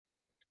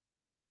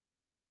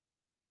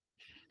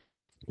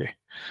Okay,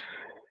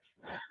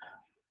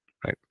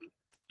 right.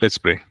 Let's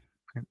pray.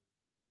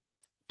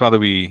 Father,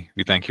 we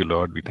thank you,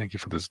 Lord. We thank you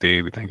for this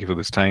day. We thank you for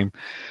this time.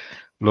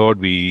 Lord,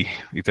 we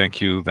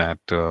thank you that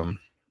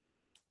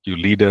you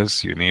lead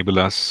us, you enable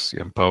us, you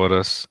empower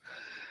us.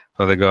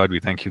 Father God, we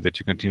thank you that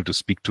you continue to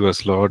speak to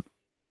us, Lord,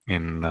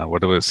 in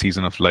whatever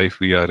season of life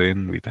we are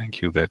in. We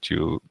thank you that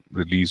you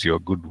release your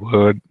good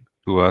word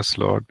to us,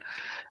 Lord,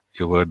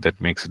 your word that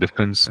makes a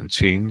difference and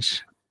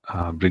change,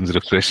 brings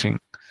refreshing.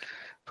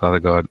 Father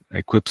God,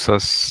 equips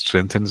us,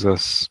 strengthens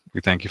us.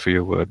 We thank you for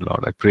your word,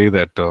 Lord. I pray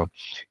that,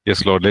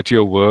 yes, Lord, let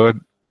your word,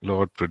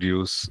 Lord,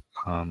 produce,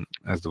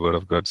 as the word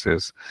of God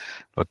says,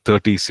 Lord,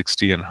 30,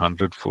 60, and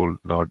 100-fold,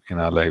 Lord, in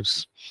our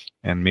lives.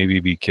 And maybe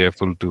be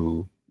careful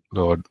to,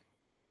 Lord,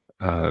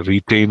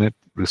 retain it,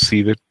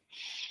 receive it,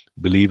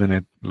 believe in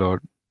it,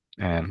 Lord,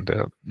 and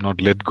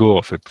not let go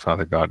of it,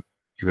 Father God,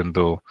 even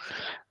though,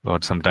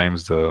 Lord,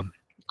 sometimes the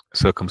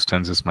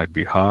circumstances might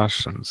be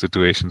harsh and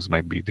situations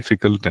might be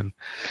difficult. And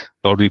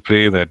Lord, we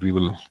pray that we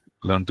will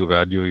learn to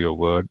value your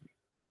word,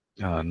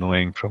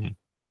 knowing from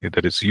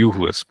that it's you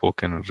who has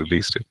spoken and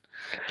released it.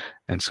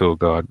 And so,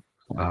 God,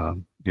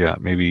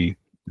 maybe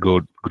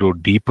grow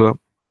deeper,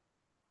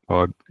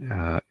 Lord,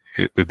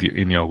 with you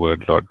in your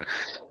word, Lord.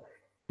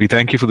 We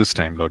thank you for this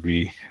time, Lord.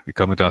 We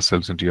commit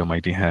ourselves into your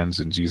mighty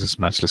hands. In Jesus'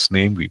 matchless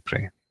name we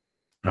pray.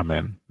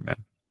 Amen. Amen.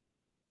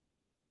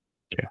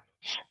 Okay.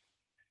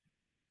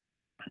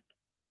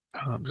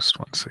 Just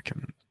 1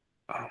 second.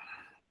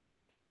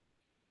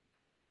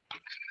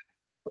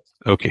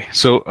 Okay.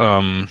 So,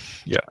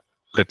 yeah,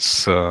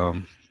 let's,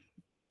 I'll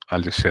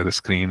just share the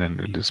screen and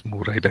we'll just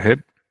move right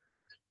ahead.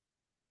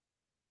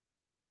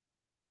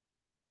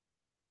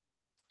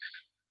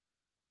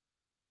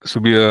 So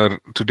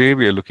today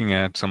we are looking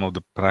at some of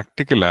the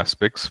practical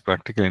aspects,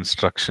 practical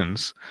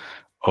instructions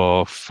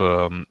of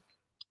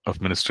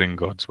ministering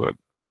God's word,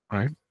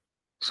 right?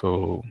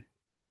 So,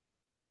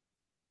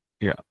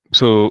 yeah.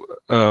 So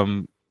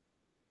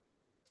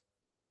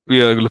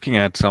we are looking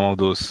at some of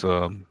those,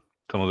 some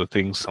of the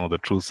things, some of the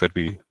truths that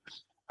we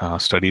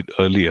studied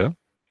earlier.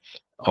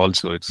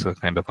 Also, it's a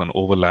kind of an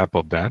overlap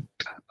of that.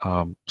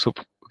 So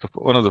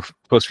one of the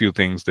first few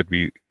things that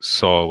we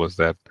saw was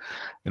that,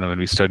 when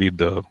we studied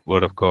the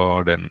Word of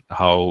God and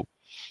how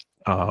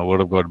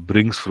Word of God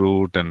brings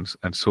fruit and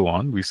so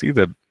on, we see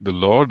that the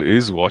Lord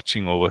is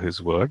watching over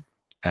His Word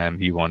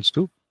and He wants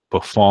to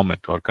perform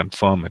it or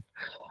confirm it.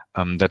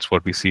 That's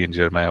what we see in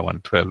Jeremiah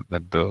 1:12,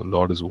 that the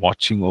Lord is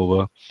watching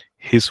over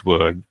His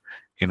Word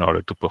in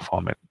order to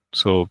perform it.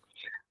 So,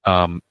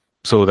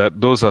 so that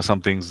those are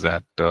some things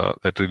that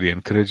that really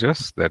encourage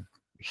us that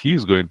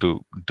He's going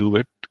to do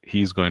it,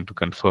 He's going to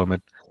confirm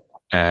it,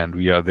 and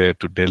we are there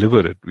to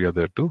deliver it. We are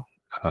there to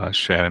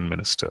share and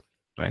minister,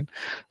 right?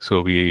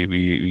 So we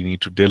need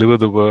to deliver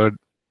the word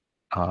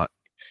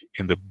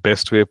in the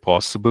best way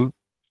possible,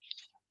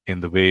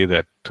 in the way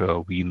that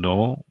we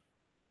know,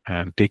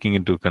 and taking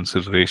into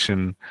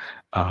consideration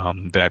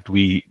that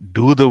we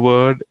do the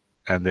word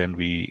and then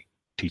we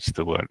teach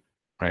the word,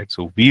 right?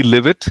 So we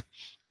live it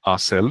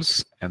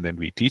ourselves and then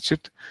we teach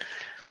it,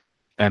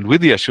 and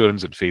with the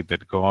assurance and faith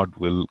that God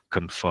will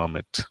confirm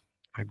it,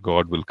 right?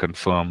 God will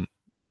confirm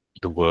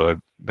the word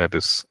that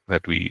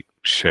we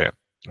share,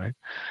 right?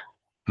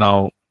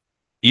 Now,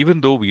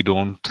 even though we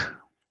don't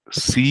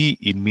see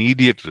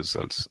immediate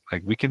results,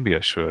 like, we can be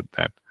assured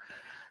that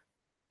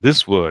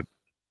this word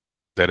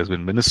that has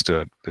been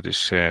ministered, that is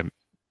shared,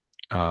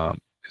 is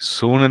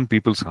sown in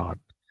people's heart.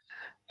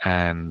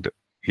 And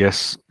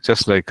yes,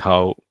 just like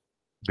how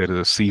there is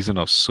a season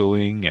of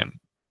sowing and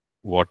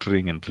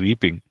watering and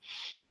reaping,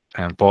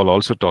 and Paul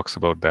also talks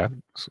about that.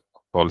 So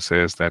Paul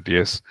says that,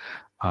 yes,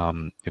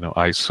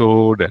 I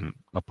sowed and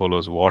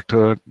Apollos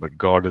watered, but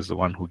God is the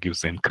one who gives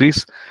the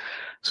increase.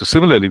 So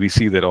similarly, we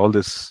see that all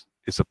this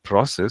is a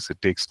process.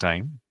 It takes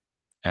time,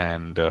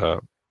 and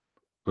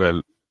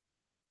well,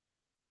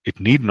 it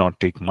need not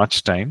take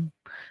much time.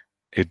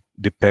 It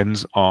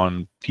depends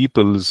on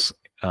people's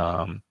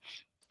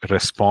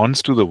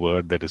response to the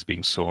word that is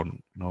being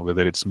sown,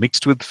 whether it's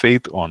mixed with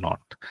faith or not,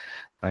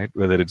 right?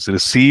 Whether it's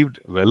received,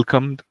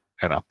 welcomed,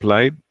 and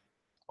applied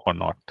or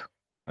not,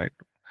 right?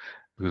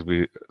 Because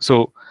we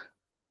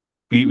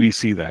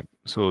see that.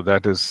 So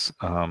that is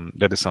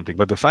something.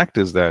 But the fact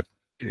is that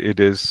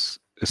it is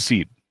a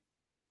seed,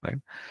 right?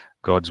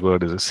 God's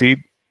word is a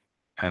seed,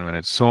 and when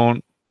it's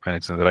sown, when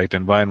it's in the right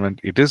environment,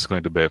 it is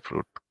going to bear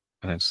fruit,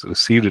 and it's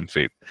received in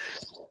faith.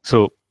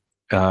 So,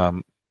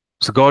 so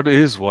God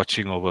is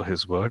watching over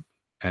His word,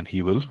 and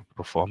He will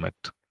perform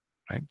it,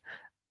 right?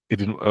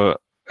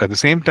 At the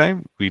same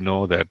time, we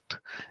know that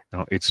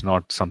it's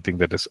not something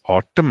that is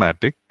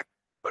automatic,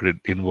 but it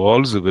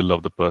involves the will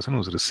of the person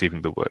who's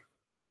receiving the word.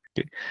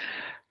 Okay.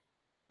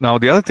 Now,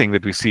 the other thing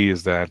that we see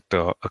is that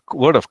a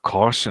word of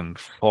caution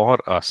for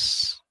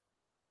us,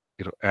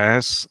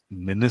 as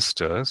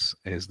ministers,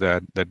 is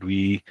that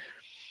we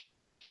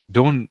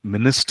don't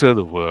minister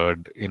the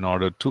word in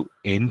order to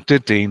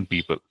entertain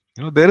people.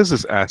 There is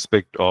this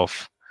aspect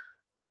of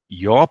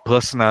your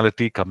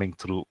personality coming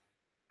through,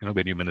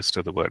 when you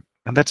minister the word,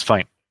 and that's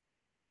fine.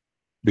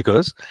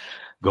 because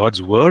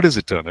God's word is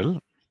eternal,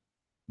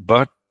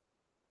 but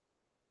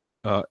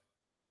uh,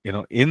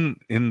 in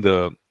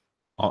the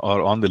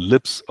or on the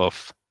lips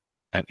of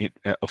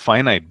a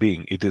finite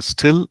being, it is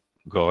still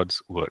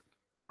God's word,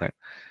 right?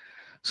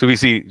 So we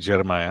see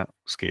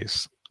Jeremiah's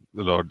case.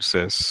 The Lord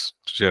says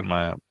to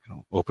Jeremiah,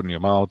 "Open your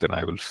mouth, and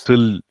I will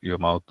fill your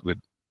mouth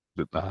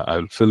I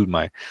will fill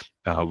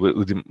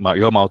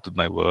your mouth with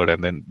my word."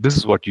 And then this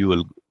is what you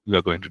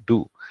are going to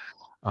do.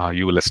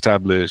 You will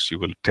establish, you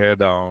will tear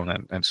down,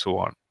 and so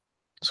on.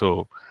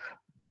 So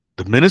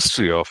the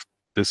ministry of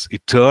this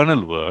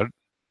eternal word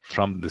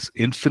from this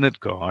infinite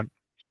God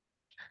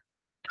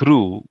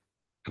through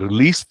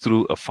released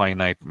through a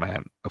finite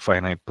man, a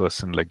finite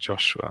person like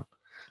Joshua,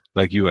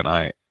 like you and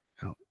I,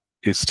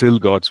 is still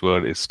God's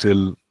word, is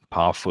still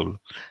powerful,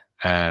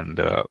 and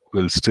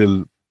will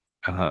still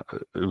uh,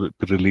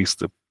 release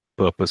the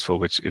purpose for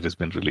which it has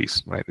been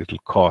released. Right? It will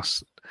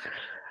cause.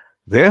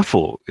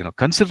 Therefore,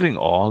 considering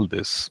all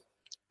this,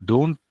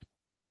 don't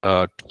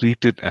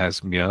treat it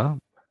as mere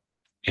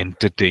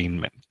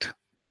entertainment.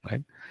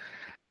 Right?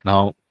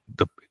 Now,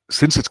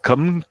 since it's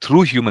coming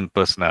through human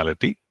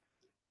personality,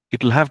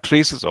 it will have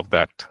traces of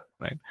that,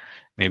 right?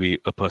 Maybe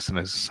a person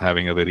is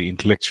having a very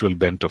intellectual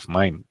bent of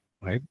mind,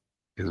 right?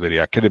 Is very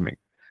academic.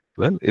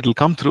 Well, it'll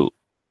come through.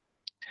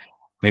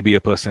 Maybe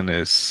a person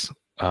is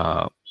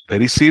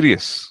very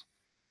serious,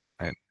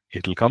 and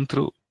it'll come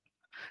through.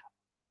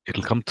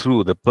 It'll come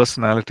through. The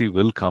personality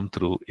will come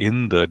through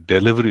in the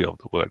delivery of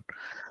the word.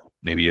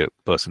 Maybe a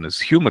person is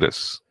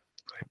humorous,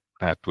 right?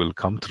 That will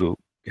come through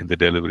in the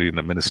delivery, in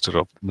the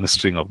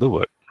ministering of the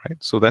word,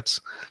 right? So that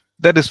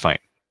is fine.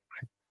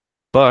 Right?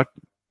 But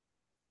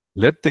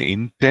let the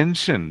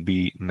intention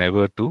be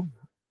never to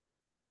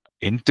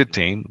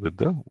entertain with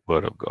the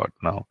word of God.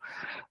 Now,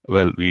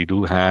 well, we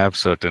do have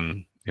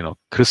certain,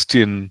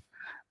 Christian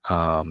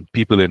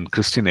people in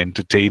Christian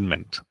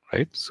entertainment,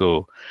 right?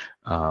 So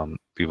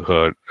we've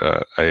heard.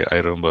 I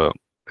remember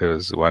there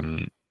was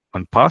one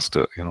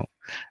pastor,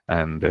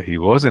 and he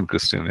was in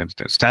Christian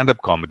entertainment,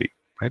 stand-up comedy,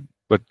 right?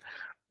 But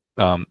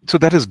so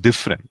that is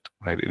different,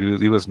 right?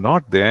 He was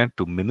not there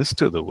to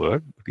minister the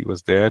word, but he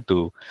was there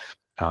to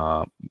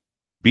uh,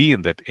 be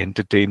in that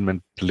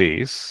entertainment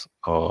place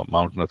or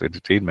mountain of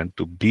entertainment,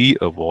 to be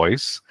a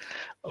voice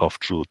of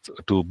truth,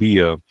 to be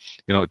a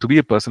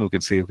person who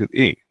can say,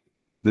 hey,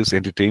 this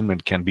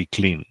entertainment can be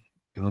clean.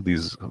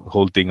 These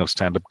whole thing of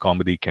stand-up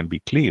comedy can be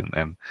clean,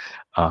 and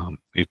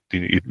it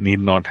need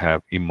not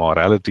have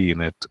immorality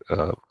in it.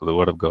 The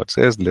word of God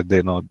says, let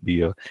there not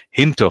be a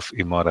hint of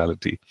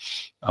immorality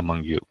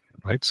among you,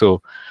 right?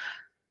 So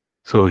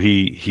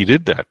he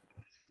did that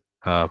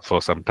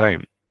for some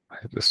time.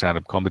 The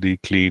stand-up comedy,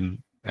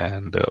 clean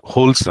and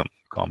wholesome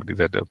comedy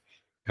that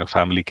a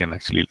family can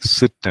actually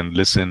sit and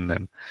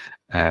listen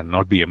and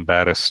not be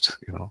embarrassed.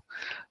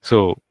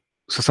 So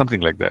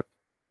something like that,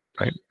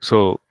 right?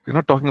 So we're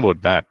not talking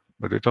about that,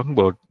 but we're talking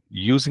about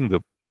using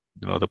the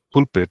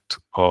pulpit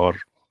or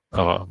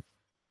uh,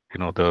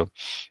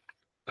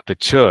 the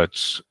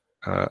church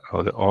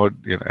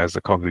as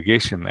a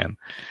congregation, and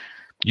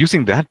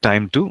using that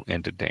time to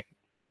entertain,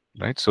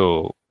 right?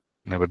 So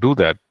never do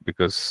that,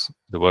 because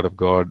the word of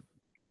God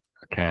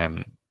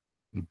can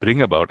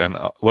bring about, and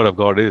word of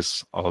God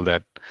is all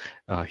that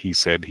he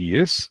said he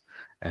is,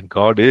 and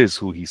God is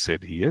who he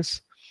said he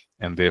is,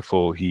 and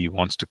therefore he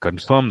wants to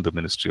confirm the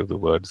ministry of the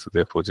word. So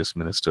therefore just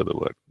minister the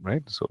word,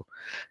 right? So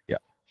yeah.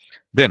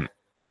 Then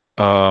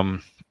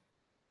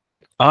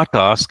our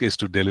task is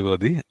to deliver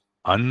the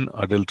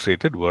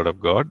unadulterated word of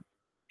God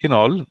in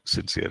all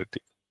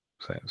sincerity.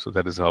 So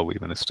that is how we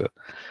minister.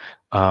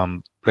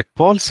 Like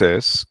Paul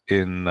says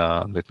in,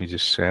 let me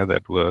just share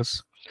that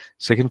verse,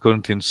 2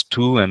 Corinthians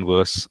 2 and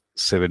verse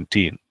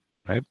 17,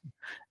 right?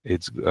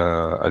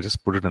 I'll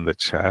just put it in the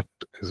chat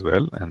as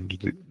well,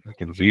 and I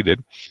can read it.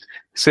 It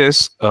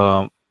says,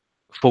 for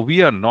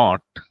we are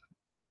not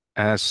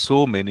as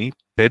so many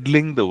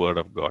peddling the word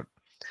of God,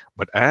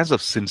 but as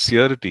of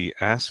sincerity,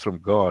 as from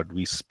God,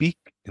 we speak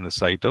in the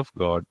sight of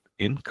God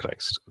in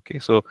Christ. Okay,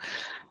 so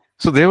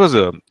there was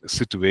a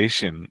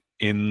situation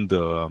in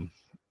the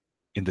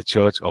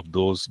church of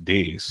those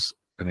days.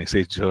 When I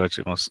say church,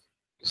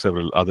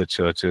 several other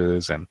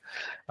churches and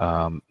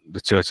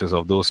the churches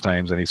of those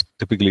times, and he's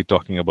typically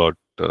talking about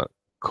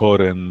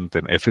Corinth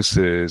and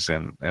Ephesus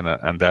and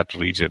that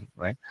region,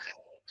 right?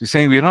 He's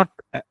saying we're not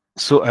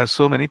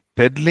so many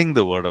peddling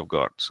the word of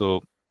God.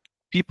 So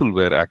people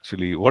were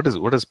actually, what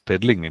does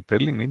peddling mean?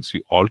 Peddling means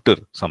you alter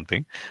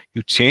something,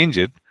 you change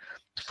it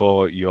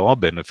for your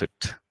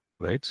benefit,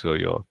 right? So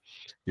you're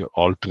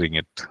altering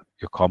it,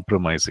 you're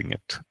compromising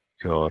it,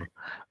 you're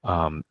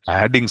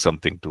adding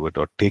something to it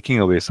or taking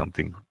away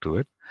something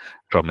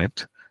from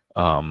it.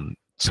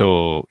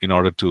 So in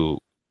order to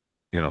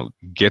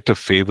get a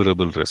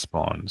favorable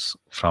response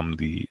from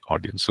the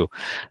audience.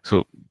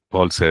 So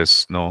Paul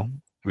says, no,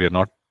 we are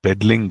not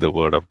peddling the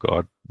word of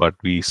God, but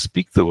we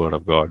speak the word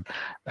of God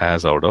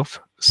as out of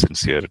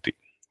sincerity,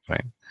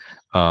 right?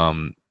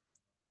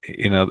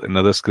 In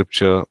another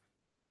scripture,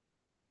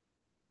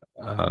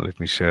 let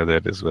me share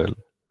that as well.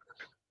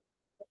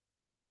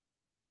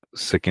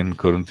 2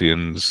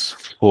 Corinthians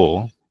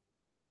 4,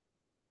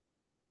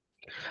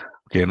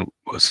 okay, and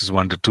verses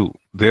 1 to 2.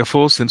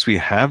 Therefore, since we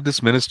have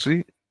this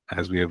ministry,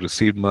 as we have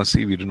received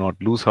mercy, we do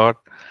not lose heart,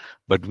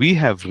 but we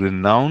have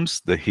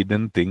renounced the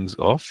hidden things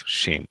of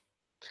shame,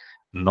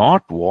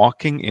 not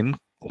walking in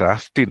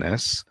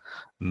craftiness,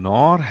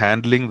 nor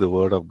handling the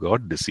word of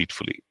God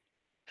deceitfully,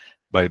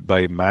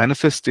 by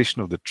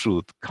manifestation of the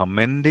truth,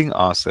 commending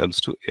ourselves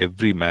to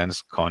every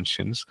man's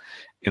conscience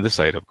in the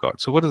sight of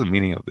God. So what is the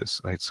meaning of this?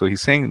 Right. So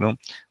he's saying,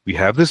 we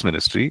have this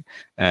ministry,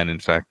 and in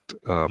fact,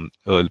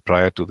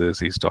 prior to this,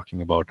 he's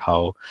talking about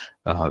how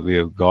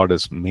God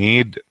has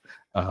made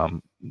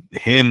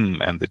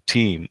him and the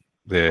team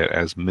there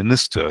as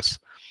ministers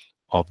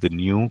of the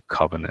new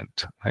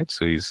covenant, right?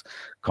 So he's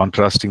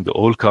contrasting the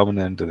old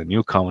covenant and the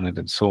new covenant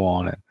and so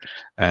on,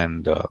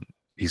 and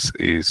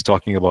he's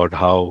talking about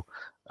how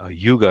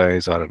you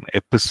guys are an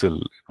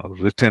epistle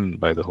written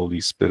by the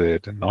Holy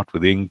Spirit, and not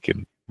with ink,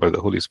 and by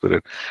the Holy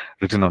Spirit,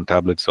 written on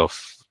tablets of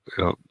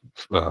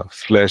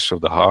flesh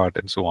of the heart,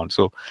 and so on.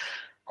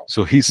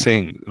 So he's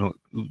saying,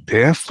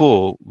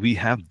 therefore, we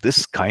have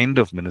this kind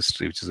of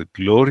ministry, which is a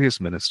glorious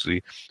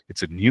ministry.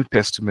 It's a New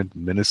Testament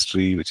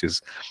ministry, which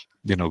is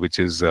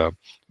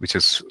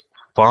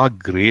far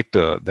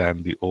greater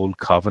than the old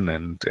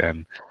covenant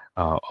and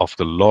of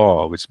the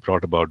law, which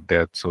brought about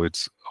death. So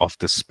it's of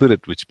the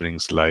Spirit, which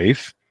brings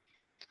life.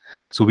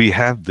 So we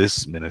have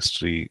this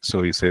ministry.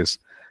 So he says,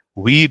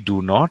 we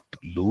do not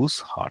lose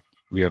heart.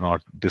 We are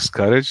not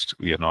discouraged.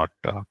 We are not.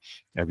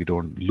 We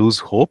don't lose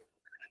hope.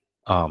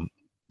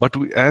 But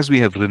as we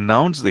have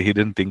renounced the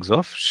hidden things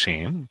of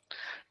shame,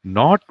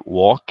 not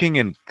walking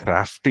in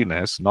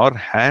craftiness, nor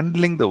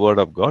handling the word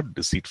of God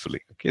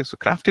deceitfully. Okay, so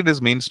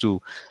craftiness means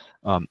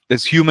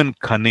there's human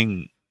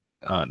cunningness,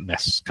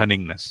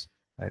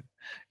 right?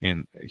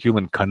 In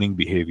human cunning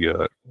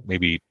behavior,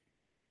 maybe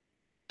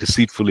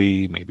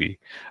deceitfully, maybe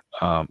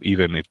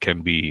even it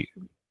can be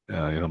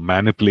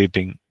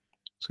manipulating.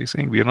 So he's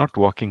saying we are not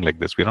walking like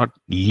this. We're not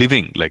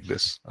living like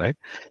this, right?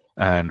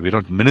 And we're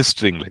not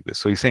ministering like this.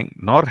 So he's saying,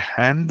 nor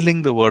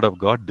handling the word of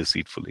God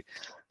deceitfully.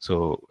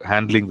 So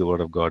handling the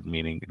word of God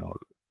meaning,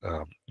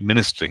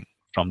 ministering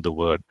from the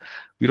word.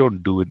 We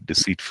don't do it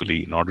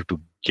deceitfully in order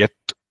to get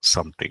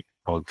something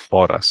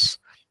for us,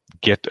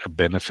 get a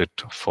benefit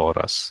for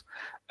us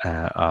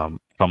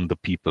from the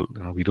people.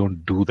 We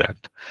don't do that.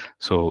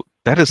 So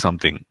that is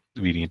something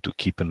we need to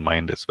keep in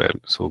mind as well.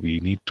 So we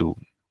need to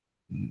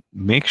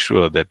make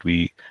sure that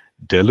we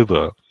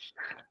deliver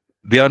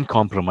the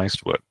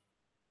uncompromised word,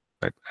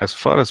 right? As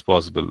far as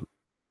possible.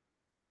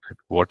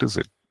 What is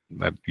it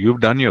that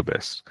you've done your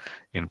best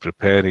in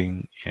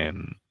preparing,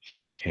 in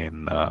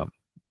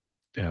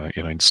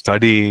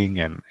studying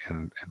and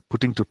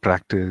putting to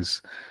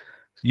practice?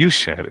 You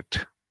share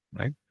it,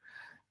 right?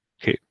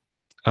 Okay.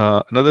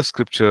 Another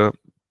scripture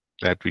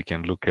that we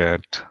can look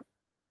at,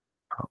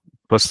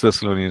 1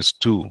 Thessalonians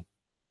 2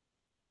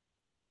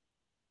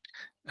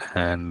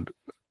 and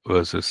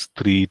verses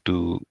 3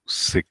 to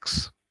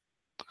 6.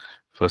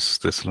 1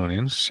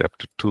 Thessalonians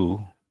chapter 2,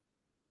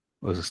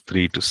 verses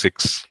 3 to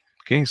 6.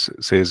 Okay, so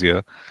it says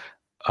here,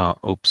 1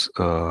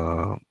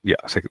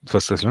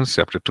 Thessalonians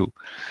chapter 2.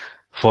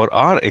 For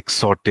our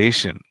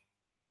exhortation,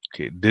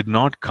 did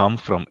not come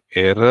from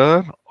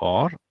error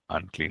or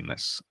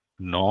uncleanness,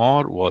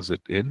 nor was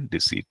it in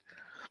deceit.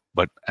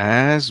 But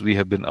as we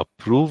have been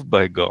approved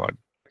by God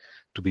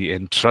to be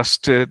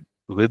entrusted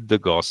with the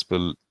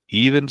gospel,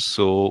 even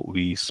so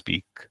we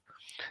speak,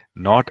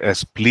 not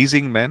as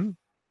pleasing men,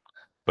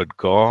 but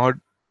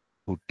God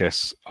who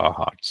tests our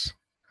hearts.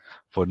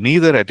 For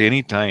neither at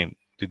any time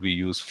did we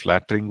use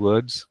flattering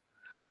words,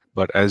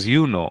 but as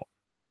you know,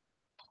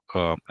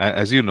 for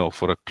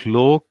a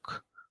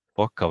cloak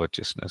for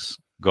covetousness,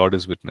 God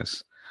is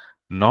witness.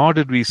 Nor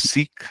did we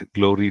seek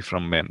glory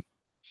from men,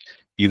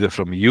 either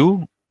from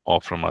you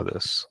or from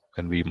others,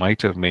 when we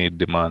might have made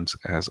demands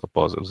as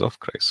apostles of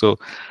Christ. So,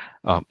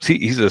 see,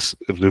 he's just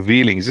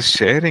revealing, he's just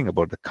sharing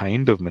about the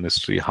kind of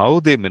ministry, how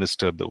they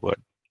ministered the word.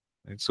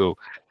 Right? So,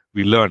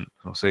 we learn,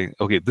 saying,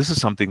 okay, this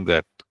is something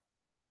that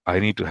I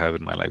need to have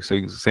in my life. So,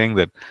 he's saying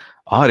that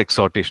our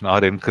exhortation,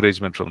 our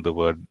encouragement from the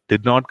word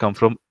did not come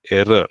from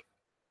error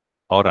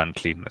or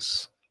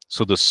uncleanness.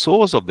 So, the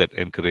source of that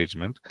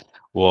encouragement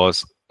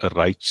was a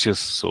righteous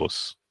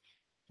source.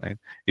 Right?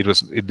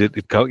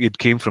 It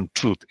came from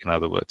truth. In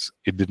other words,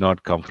 it did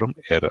not come from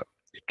error.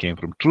 It came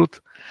from truth.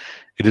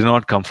 It did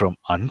not come from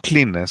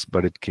uncleanness,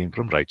 but it came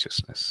from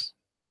righteousness.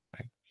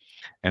 Right?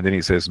 And then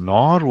he says,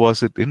 nor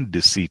was it in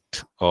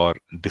deceit or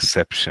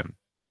deception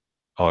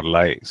or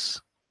lies.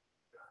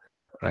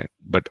 Right?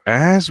 But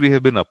as we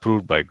have been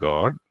approved by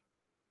God,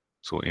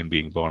 so in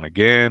being born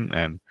again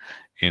and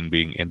in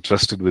being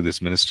entrusted with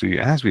this ministry,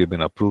 as we have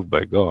been approved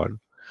by God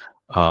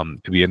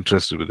to be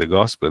entrusted with the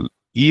gospel,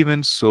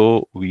 even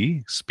so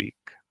we speak.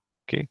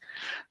 Okay,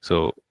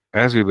 so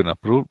as we've been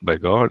approved by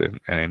God and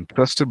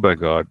entrusted by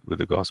God with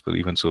the gospel,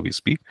 even so we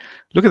speak.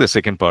 Look at the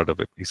second part of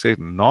it. He said,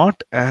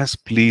 not as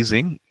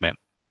pleasing men,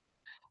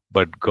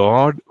 but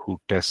God who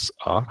tests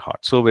our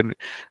hearts. So when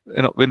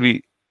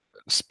we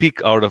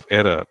speak out of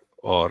error,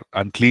 or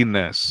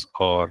uncleanness,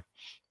 or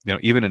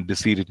even in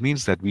deceit. It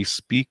means that we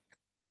speak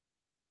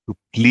to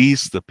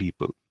please the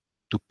people,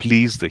 to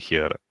please the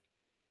hearer.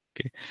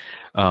 Okay,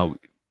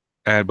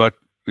 but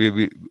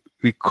we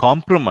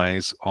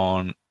compromise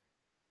on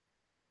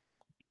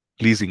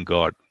pleasing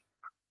God,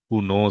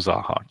 who knows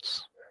our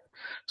hearts.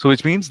 So,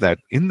 which means that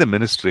in the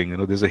ministering,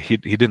 there's a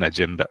hidden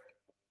agenda,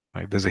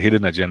 right? There's a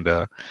hidden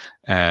agenda,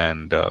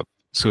 and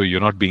so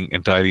you're not being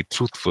entirely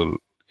truthful.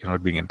 You're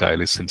not being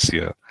entirely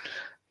sincere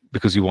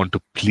because you want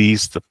to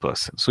please the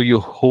person. So you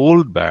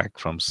hold back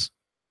from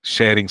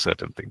sharing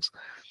certain things.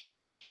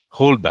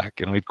 Hold back.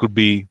 It could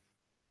be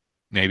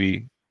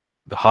maybe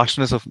the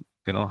harshness of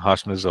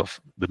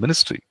the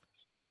ministry.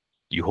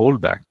 You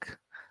hold back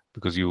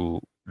because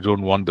you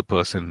don't want the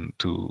person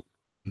to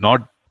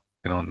not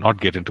not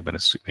get into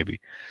ministry, maybe,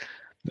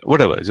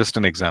 whatever, just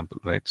an example,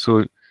 right?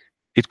 So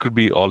it could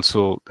be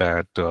also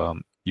that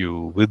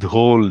you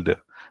withhold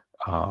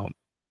um,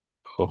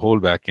 or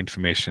hold back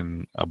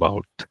information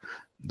about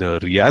the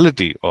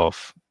reality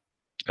of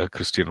a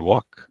Christian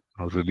walk,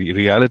 or the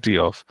reality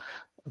of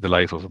the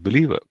life of a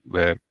believer,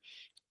 where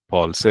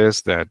Paul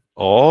says that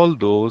all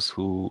those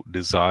who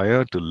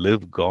desire to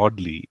live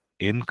godly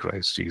in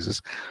Christ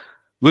Jesus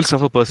will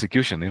suffer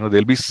persecution.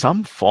 There'll be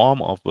some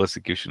form of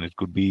persecution. It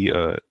could be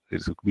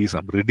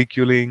some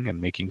ridiculing and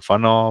making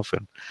fun of,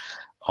 and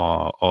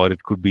or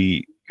it could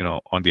be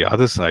on the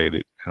other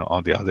side,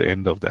 on the other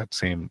end of that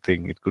same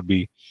thing, it could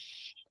be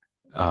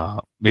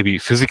maybe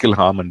physical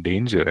harm and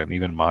danger, and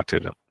even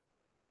martyrdom.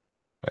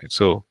 Right.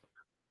 So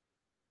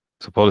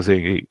Paul is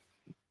saying, hey,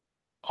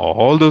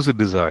 all those who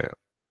desire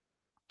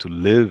to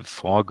live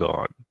for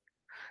God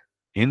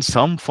in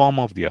some form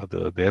of the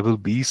other, there will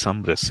be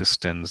some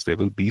resistance, there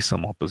will be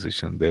some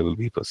opposition, there will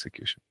be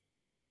persecution.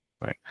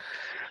 Right.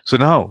 So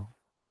now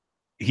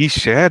he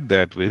shared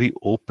that very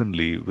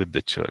openly with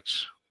the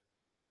church.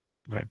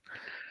 Right.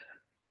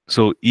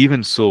 So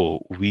even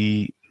so,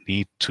 we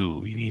need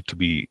to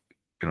be,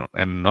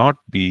 and not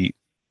be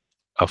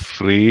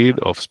afraid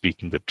of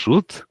speaking the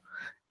truth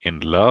in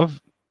love.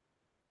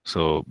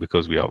 So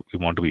because we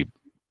want to be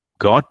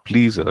God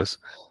pleasers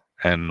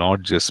and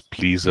not just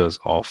pleasers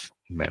of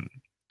men.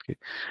 Okay.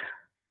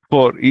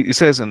 For it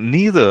says,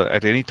 neither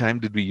at any time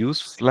did we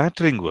use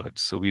flattering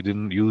words. So we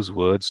didn't use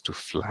words to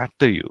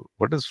flatter you.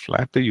 What does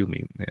flatter you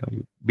mean?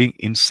 Being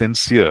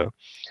insincere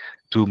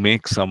to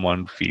make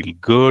someone feel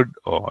good,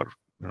 or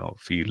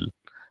feel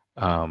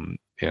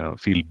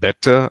feel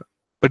better,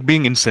 but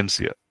being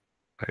insincere.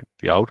 Right?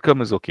 The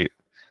outcome is okay.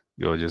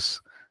 You're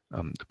just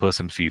the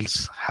person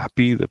feels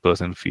happy. The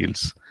person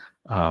feels,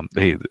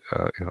 hey,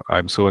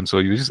 I'm so and so.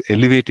 You're just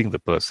elevating the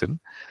person,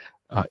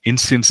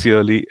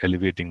 insincerely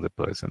elevating the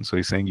person. So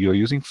he's saying you're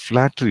using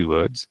flattery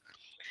words.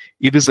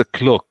 It is a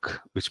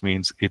cloak, which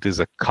means it is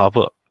a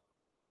cover.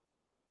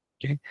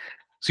 Okay.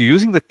 So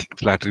using the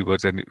flattery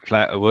words and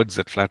words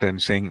that flatter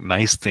and saying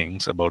nice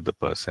things about the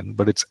person,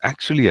 but it's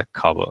actually a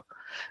cover,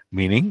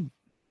 meaning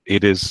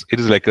it is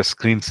like a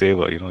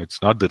screensaver. It's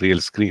not the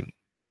real screen,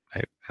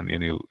 right? And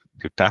you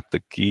tap the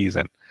keys,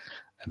 and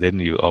then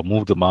you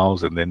move the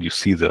mouse, and then you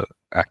see the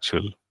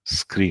actual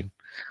screen.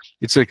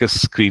 It's like a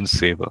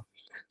screensaver.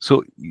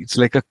 So it's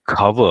like a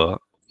cover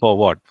for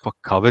what? For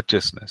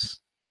covetousness,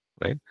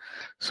 right?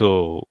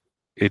 So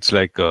it's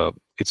like a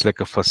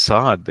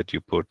facade that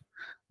you put.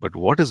 But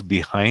what is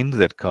behind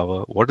that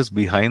cover? What is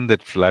behind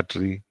that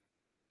flattery?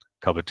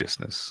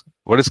 Covetousness.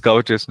 What is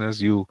covetousness?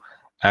 You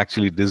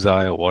actually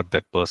desire what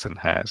that person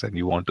has, and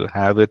you want to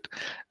have it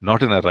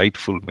not in a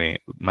rightful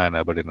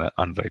manner, but in an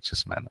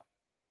unrighteous manner,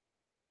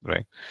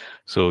 right?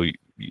 So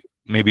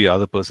maybe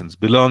other person's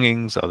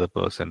belongings, other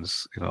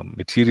person's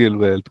material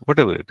wealth,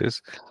 whatever it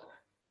is,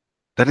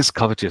 that is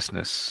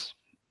covetousness,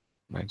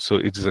 right? So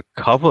it is a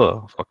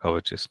cover for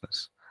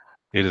covetousness.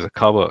 It is a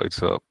cover. It's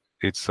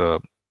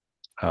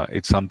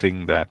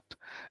something that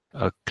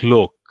a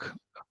cloak.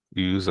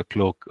 You use a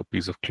cloak, a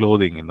piece of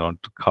clothing, in order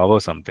to cover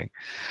something.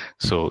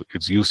 So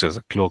it's used as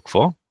a cloak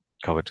for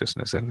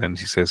covetousness. And then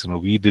he says,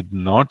 we did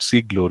not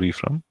seek glory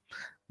from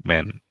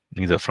men,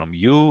 neither from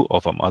you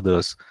or from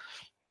others,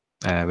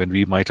 when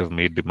we might have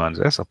made demands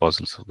as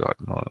apostles of God.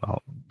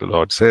 The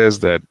Lord says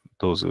that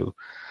those who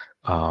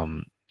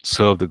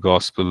serve the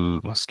gospel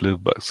must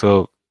live by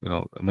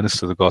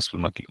minister the gospel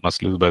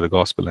must live by the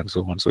gospel, and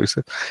so on. So he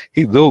said,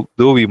 though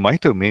we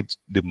might have made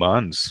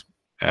demands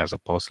as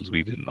apostles,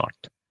 we did not.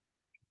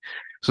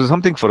 So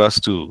something for us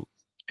to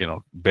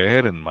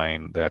bear in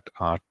mind, that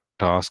our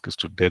task is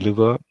to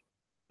deliver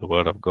the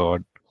word of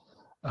God.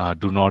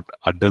 Do not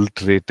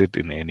adulterate it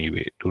in any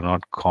way. Do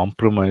not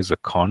compromise the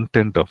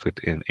content of it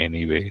in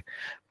any way,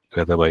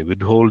 whether by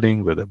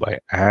withholding, whether by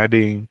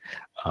adding,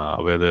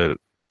 whether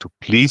to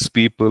please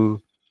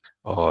people,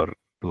 or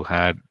to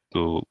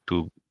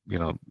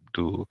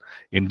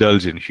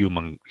indulge in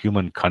human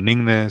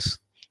cunningness.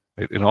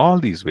 Right? In all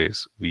these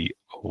ways, we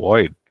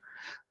avoid,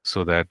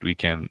 so that we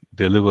can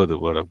deliver the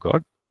word of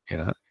God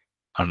in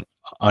an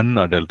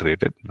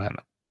unadulterated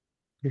manner.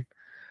 Okay.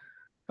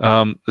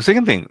 The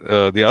second thing,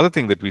 the other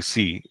thing that we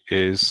see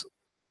is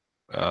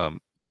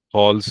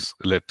Paul's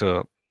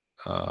letter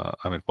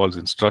Paul's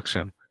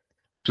instruction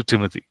to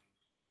Timothy,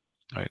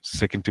 right?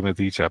 2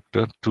 Timothy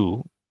chapter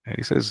 2, and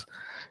he says,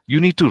 you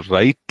need to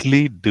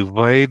rightly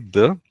divide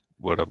the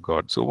word of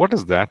God. So what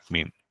does that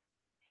mean?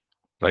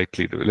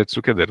 Rightly divide. Let's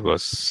look at that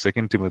verse.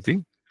 2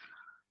 Timothy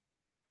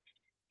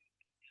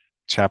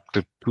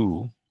chapter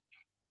 2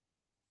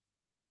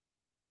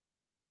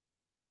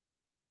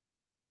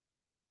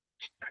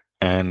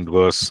 and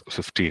verse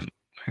 15.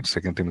 Right?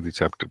 2 Timothy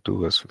chapter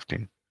 2 verse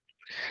 15. It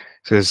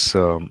says,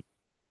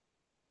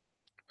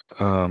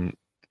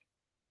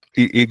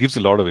 he gives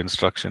a lot of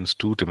instructions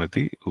to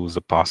Timothy, who's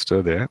the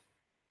pastor there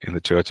in the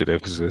church at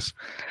Ephesus.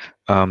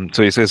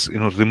 So he says,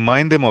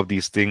 remind them of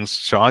these things,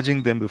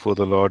 charging them before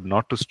the Lord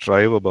not to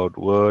strive about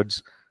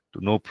words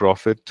to no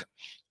profit,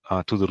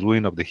 to the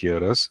ruin of the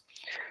hearers.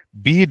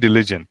 Be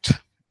diligent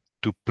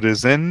to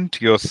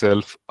present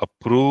yourself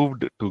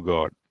approved to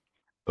God,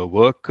 a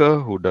worker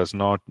who does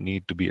not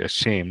need to be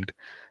ashamed,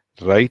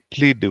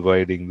 rightly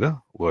dividing the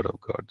word of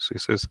God. So he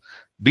says,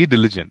 be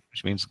diligent,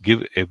 which means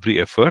give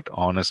every effort,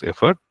 honest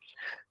effort,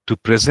 to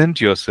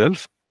present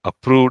yourself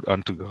approved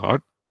unto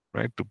God,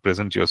 right? To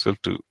present yourself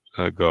to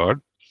God,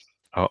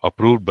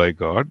 approved by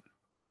God,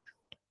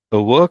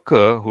 a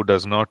worker who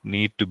does not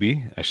need to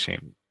be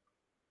ashamed.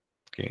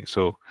 Okay,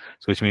 so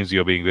which means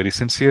you're being very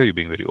sincere, you're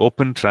being very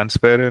open,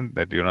 transparent,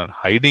 that you're not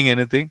hiding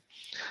anything,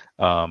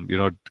 you're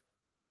not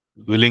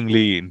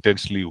willingly,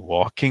 intentionally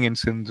walking in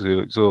sin,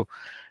 so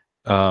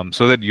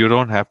that you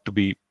don't have to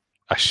be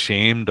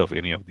ashamed of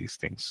any of these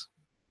things,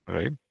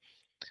 right?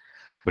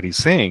 But he's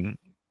saying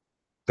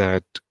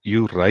that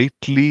you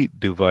rightly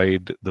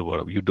divide the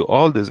word. You do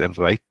all this and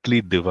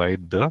rightly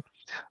divide the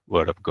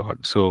word of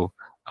God. So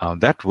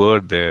that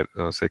word there,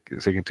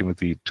 2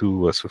 Timothy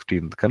 2 verse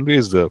 15,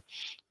 conveys the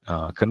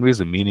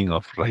meaning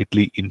of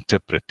rightly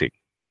interpreting,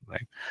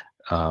 right?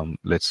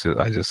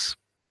 I just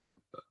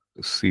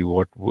see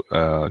what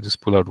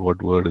just pull out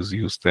what word is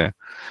used there.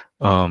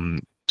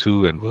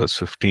 2 and verse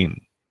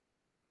 15.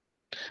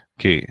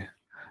 Okay,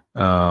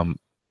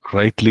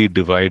 rightly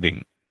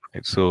dividing.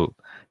 Right? So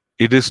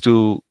it is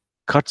to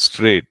cut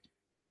straight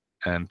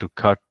and to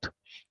cut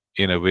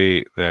in a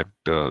way that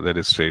that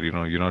is straight.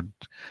 You're not,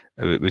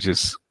 which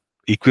is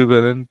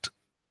equivalent,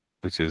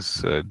 which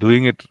is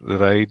doing it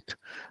right,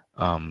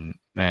 and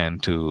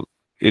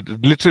it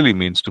literally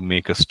means to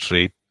make a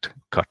straight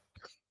cut,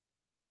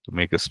 to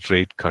make a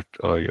straight cut,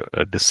 or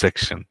a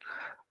dissection,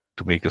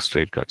 to make a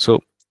straight cut.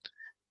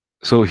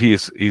 So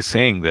he's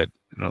saying that,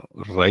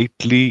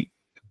 rightly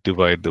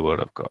divide the word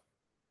of God.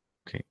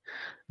 Okay,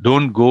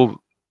 don't go,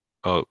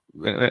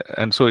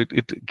 and so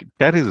it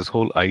carries this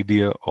whole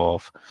idea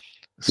of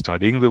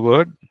studying the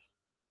word,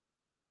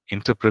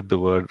 interpret the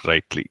word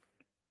rightly,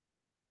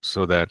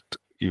 so that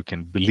you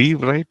can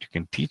believe right, you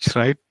can teach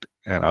right,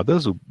 and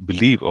others who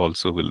believe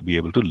also will be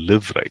able to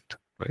live right.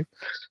 Right.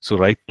 So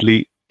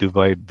rightly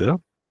divide the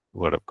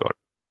word of God.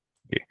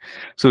 Okay.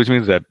 So which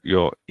means that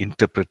your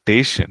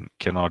interpretation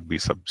cannot be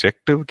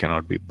subjective,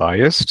 cannot be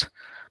biased.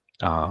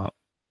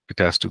 It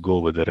has to go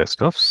with the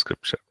rest of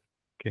Scripture.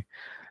 Okay.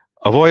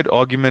 Avoid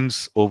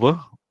arguments over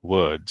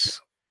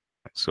words.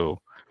 So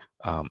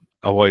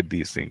avoid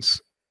these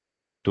things.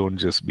 Don't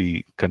just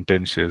be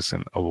contentious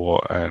and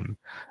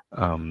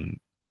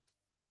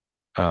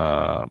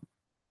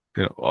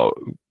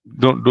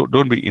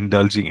don't be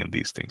indulging in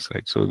these things,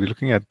 right? So we're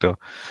looking at 2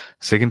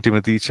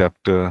 Timothy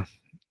chapter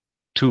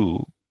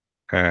 2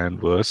 and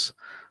verse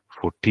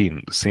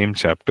 14, the same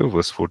chapter,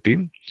 verse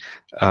 14.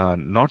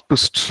 Not to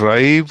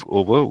strive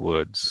over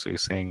words. So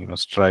he's saying,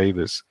 strive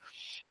is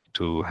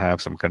to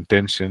have some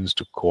contentions,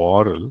 to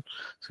quarrel.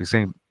 So he's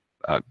saying,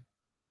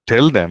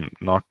 tell them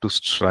not to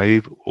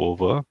strive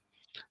over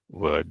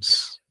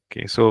words.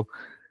 Okay, so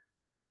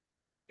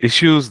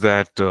issues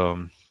that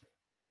are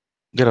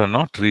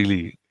not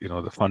really,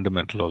 the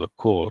fundamental or the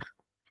core.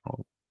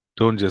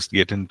 Don't just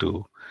get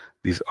into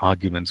these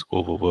arguments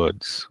over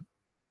words.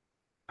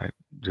 Right?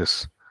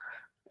 Just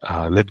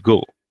let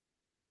go.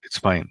 It's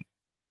fine.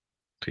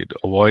 To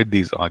avoid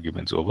these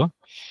arguments over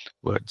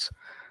words.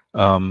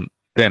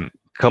 Then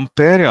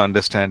compare your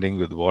understanding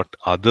with what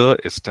other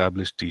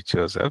established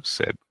teachers have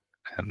said,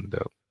 and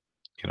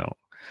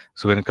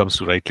so when it comes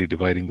to rightly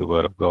dividing the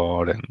word of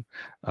God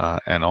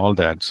and all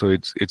that, so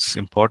it's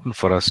important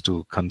for us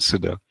to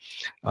consider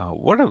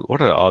what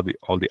are all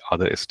the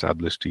other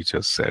established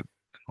teachers said.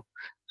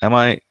 Am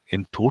I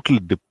in total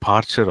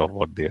departure of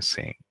what they're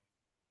saying,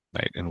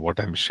 right? And what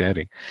I'm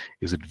sharing,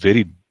 is it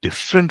very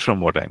different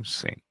from what I'm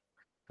saying,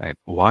 right?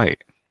 Why?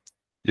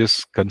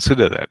 Just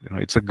consider that.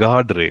 It's a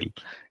guardrail.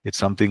 It's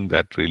something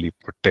that really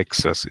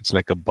protects us. It's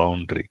like a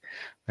boundary.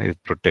 Right?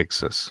 It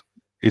protects us.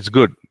 It's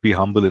good. Be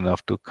humble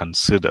enough to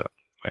consider.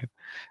 Right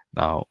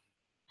now,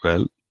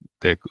 well,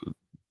 they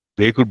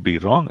could be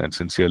wrong and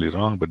sincerely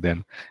wrong, but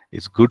then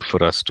it's good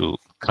for us to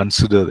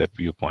consider that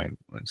viewpoint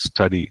and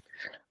study,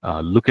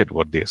 look at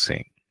what they're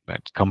saying,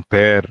 right?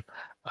 Compare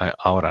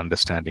our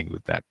understanding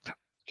with that.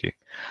 Okay.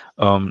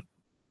 2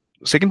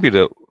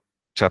 Peter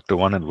chapter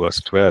 1 and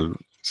verse 12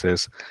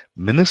 says,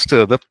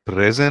 minister the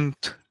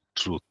present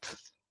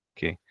truth.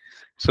 Okay.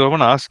 So I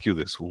want to ask you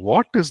this.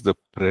 What is the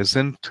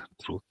present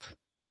truth?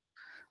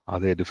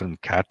 Are there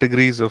different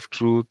categories of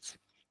truth?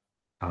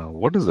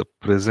 What is the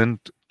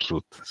present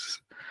truth?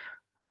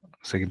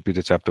 2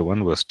 Peter chapter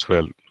 1 verse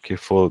 12. Okay,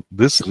 for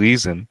this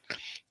reason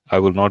I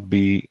will not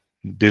be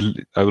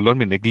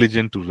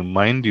negligent to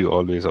remind you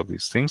always of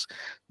these things,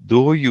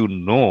 though you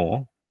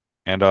know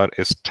and are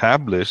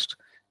established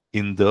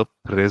in the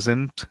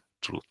present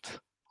truth.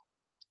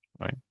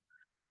 Right?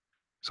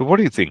 So what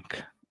do you think?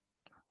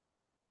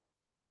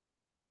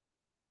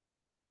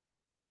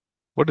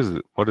 What is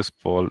it? What is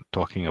Paul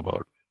talking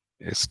about?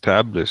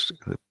 Established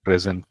in the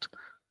present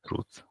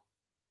truth.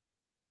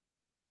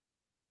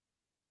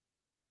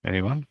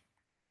 Anyone?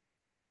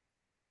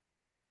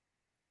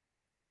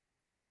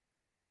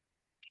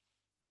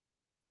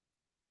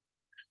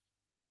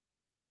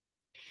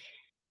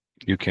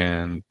 You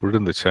can put it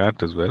in the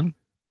chat as well.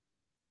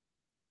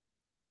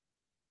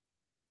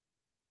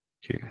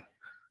 Okay.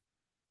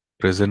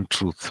 Present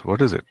truth.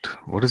 What is it?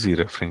 What is he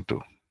referring to?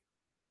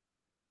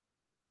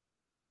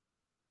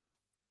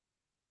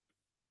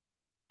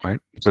 Right.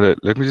 So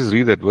let me just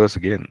read that verse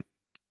again.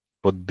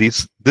 For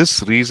this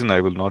reason, I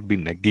will not be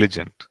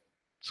negligent.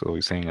 So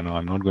he's saying,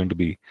 I'm not going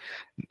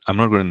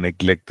to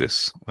neglect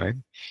this, right?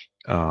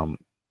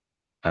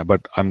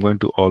 But I'm going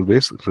to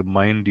always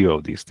remind you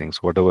of these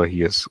things, whatever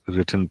he has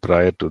written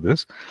prior to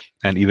this,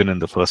 and even in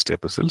the first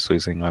epistle. So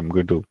he's saying, I'm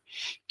going to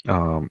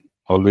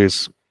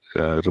always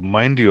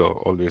remind you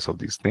always of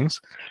these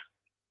things,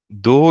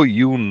 though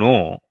you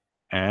know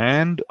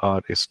and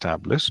are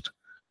established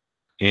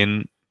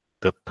in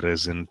the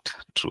present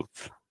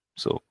truth.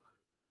 So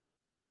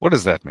what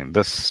does that mean?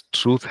 Does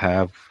truth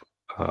have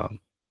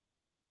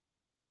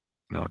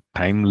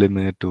time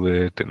limit to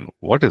it? And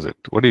what is it?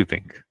 What do you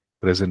think?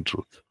 Present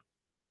truth.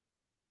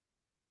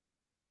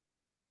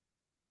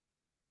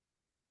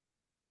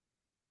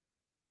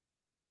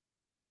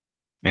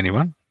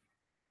 Anyone?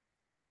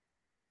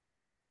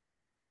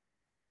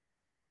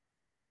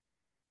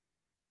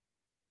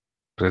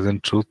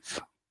 Present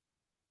truth.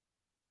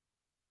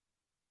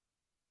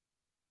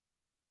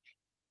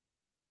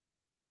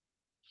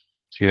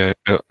 Yeah.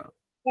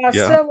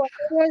 Pastor,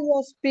 whatever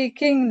you're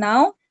speaking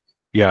now,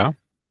 Yeah.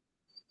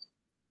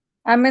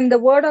 I mean, the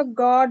word of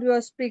God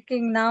you're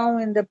speaking now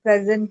in the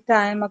present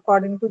time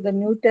according to the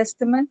New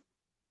Testament.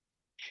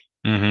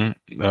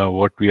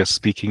 What we are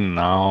speaking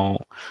now,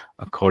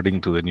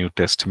 according to the New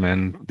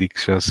Testament,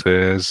 Diksha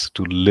says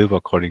to live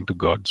according to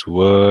God's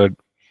word,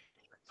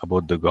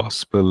 about the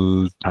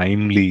gospel,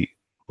 timely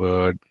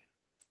word.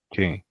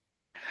 Okay.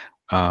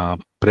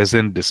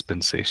 Present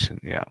dispensation.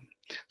 Yeah.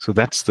 So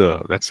that's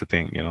the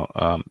thing.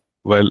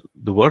 Well,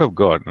 the word of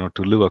God,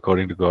 to live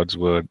according to God's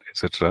word,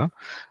 etc.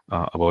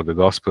 About the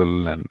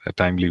gospel and a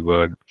timely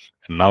word,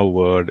 and now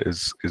word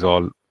is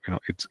all.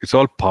 It's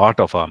all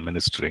part of our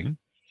ministering.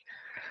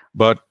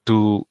 But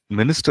to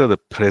minister the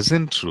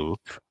present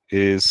truth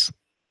is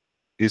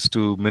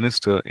to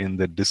minister in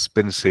the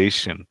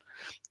dispensation,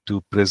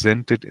 to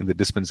present it in the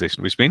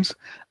dispensation, which means,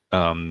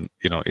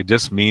 it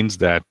just means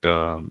that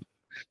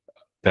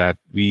that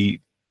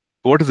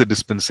what is the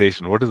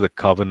dispensation? What is the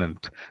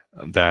covenant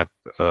that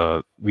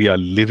we are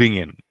living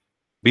in?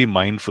 Be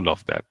mindful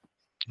of that.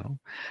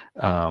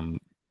 I'll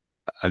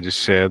just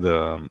share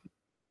the.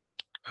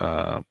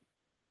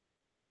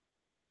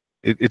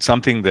 It's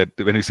something that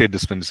when we say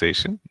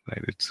dispensation,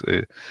 right?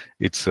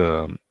 It's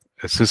a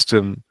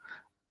system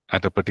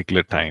at a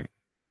particular time.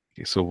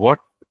 Okay, so what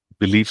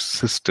belief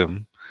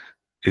system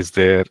is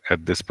there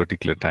at this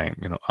particular time?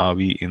 Are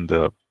we in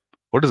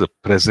what is the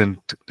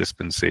present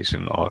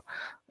dispensation, or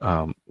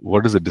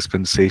what is the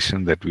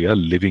dispensation that we are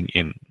living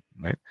in,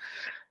 right?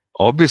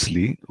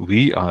 Obviously,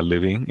 we are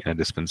living in a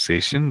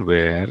dispensation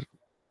where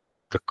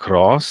the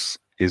cross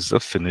is a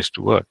finished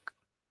work,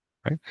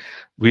 right?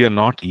 We are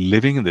not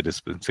living in the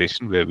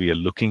dispensation where we are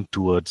looking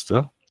towards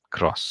the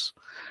cross,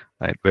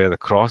 right? Where the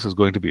cross is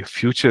going to be a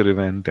future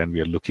event and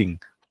we are looking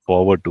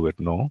forward to it.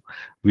 No,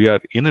 we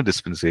are in a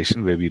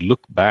dispensation where we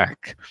look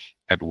back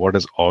at what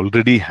has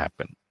already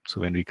happened. So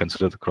when we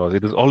consider the cross,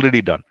 it is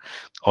already done,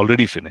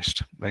 already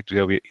finished, right? We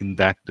are in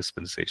that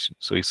dispensation.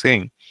 So he's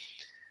saying,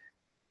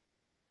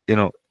 I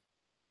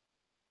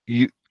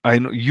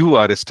know you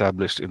are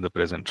established in the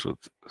present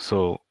truth,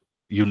 so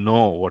you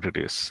know what it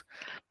is.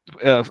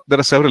 There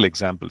are several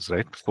examples,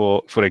 right?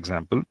 For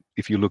example,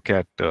 if you look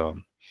at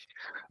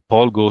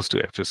Paul goes to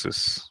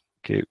Ephesus.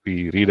 Okay,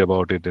 we read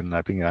about it in,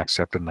 I think, Acts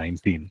chapter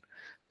 19.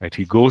 Right,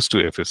 he goes to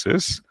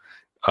Ephesus.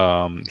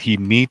 He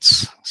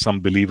meets some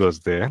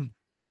believers there.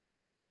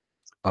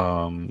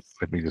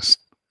 Let me just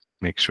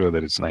make sure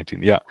that it's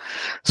 19. Yeah.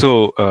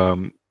 So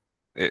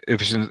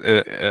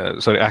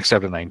Acts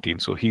chapter 19.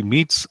 So he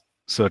meets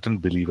certain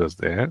believers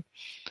there.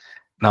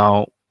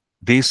 Now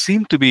they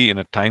seem to be in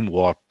a time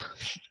warp,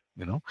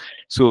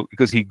 So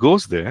because he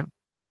goes there,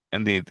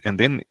 and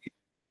then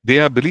they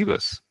are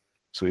believers.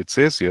 So it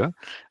says here,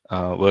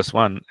 verse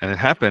 1, and it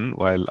happened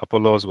while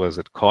Apollos was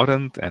at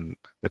Corinth, and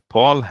that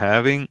Paul,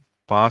 having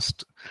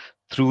passed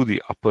through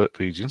the upper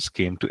regions,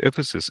 came to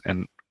Ephesus,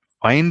 and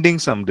finding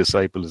some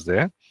disciples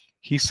there,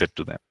 he said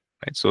to them.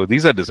 right? So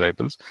these are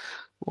disciples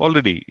who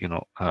already,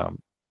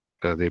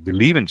 they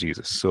believe in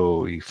Jesus.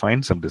 So he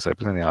finds some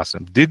disciples and he asks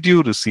them, did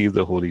you receive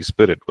the Holy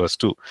Spirit? Verse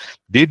 2.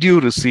 Did you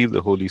receive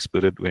the Holy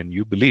Spirit when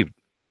you believed?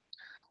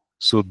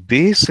 So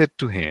they said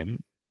to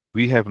him,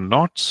 we have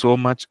not so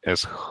much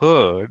as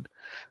heard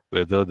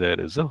whether there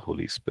is a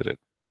Holy Spirit.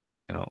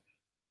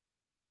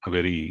 A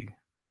very,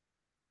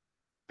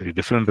 very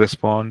different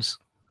response,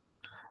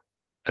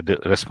 a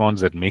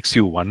response that makes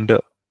you wonder,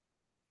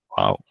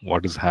 wow,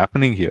 what is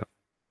happening here,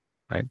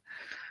 right?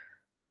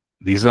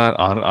 These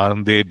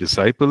aren't they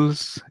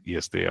disciples?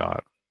 Yes, they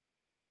are.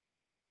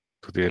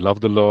 So they love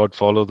the Lord,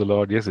 follow the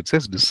Lord. Yes, it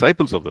says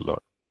disciples of the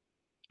Lord,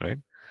 right?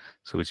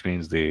 So which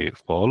means they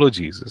follow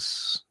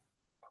Jesus,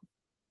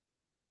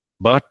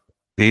 but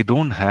they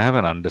don't have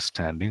an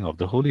understanding of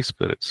the Holy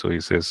Spirit. So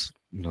he says,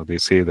 they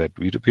say that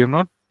we have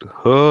not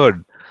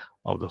heard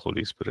of the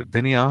Holy Spirit.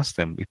 Then he asks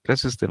them, he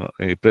presses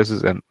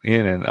in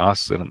and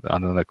asks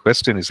another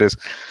question. He says,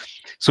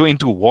 so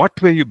into what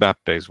were you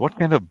baptized? What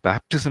kind of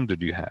baptism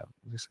did you have?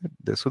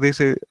 So they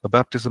say a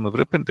baptism of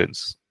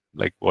repentance,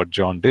 like what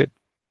John did.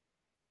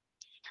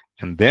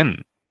 And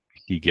then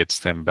he gets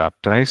them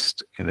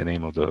baptized in the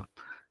name of the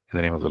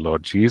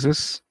Lord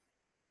Jesus,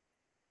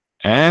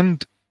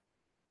 and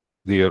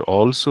they are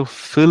also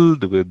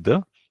filled with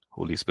the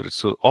Holy Spirit.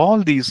 So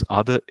all these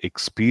other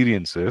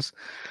experiences,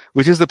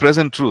 which is the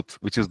present truth,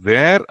 which is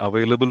there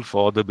available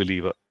for the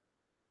believer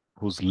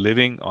who's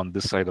living on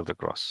this side of the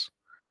cross,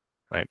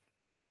 right?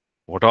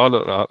 What all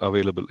are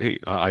available? Hey,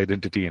 our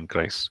identity in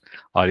Christ,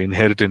 our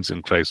inheritance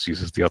in Christ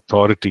Jesus, the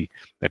authority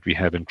that we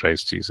have in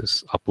Christ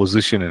Jesus, our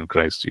position in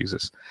Christ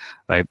Jesus,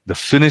 right? The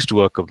finished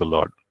work of the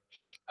Lord,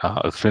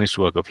 a finished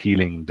work of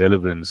healing,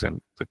 deliverance, and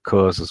the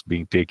curse is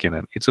being taken,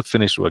 and it's a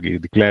finished work. He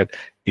declared,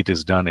 "It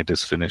is done. It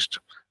is finished."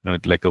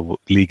 Like a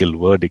legal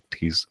verdict,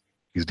 he's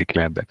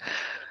declared that,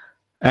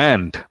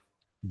 and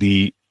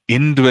the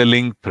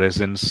indwelling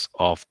presence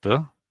of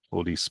the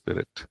Holy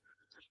Spirit,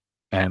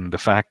 and the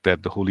fact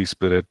that the Holy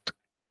Spirit,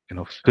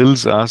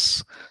 fills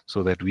us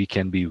so that we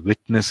can be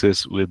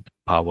witnesses with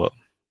power.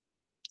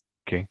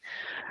 Okay,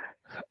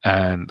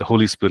 and the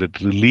Holy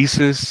Spirit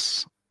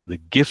releases the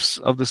gifts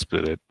of the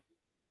Spirit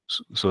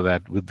so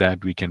that with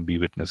that we can be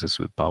witnesses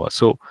with power.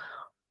 So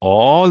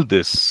all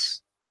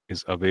this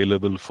is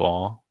available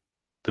for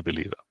the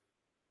believer,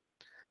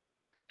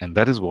 and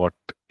that is what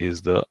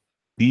is the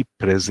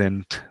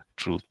present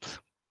truth,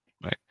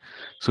 right?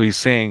 So he's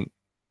saying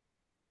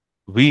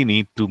we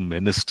need to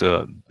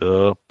minister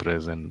the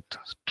present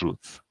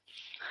truth,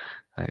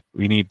 right?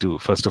 We need to,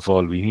 first of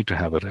all, we need to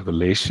have a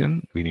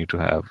revelation. We need to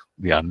have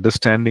the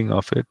understanding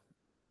of it,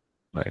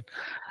 right?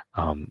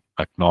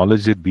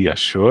 Acknowledge it, be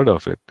assured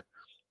of it,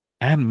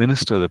 and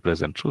minister the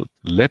present truth.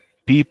 Let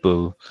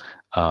people,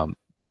 when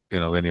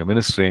you're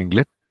ministering,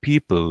 let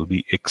people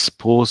be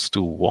exposed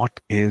to what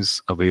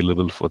is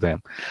available for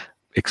them,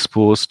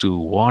 exposed to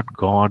what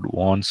God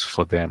wants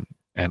for them,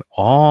 and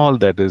all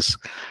that is,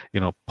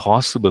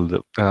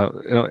 possible.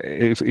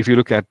 If you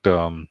look at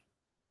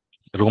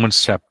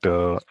Romans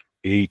chapter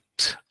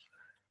 8,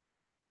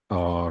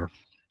 or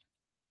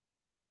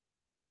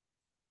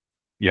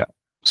yeah,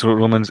 so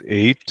Romans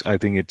 8, I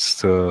think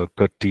it's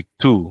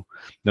 32.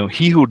 Now,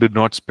 he who did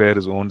not spare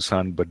his own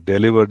son, but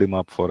delivered him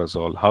up for us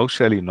all, how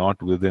shall he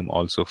not with him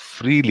also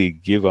freely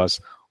give us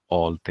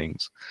all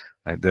things?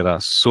 Right? There are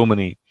so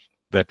many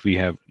that we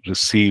have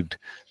received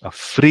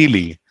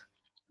freely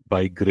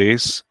by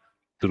grace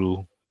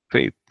through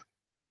faith,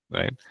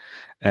 right?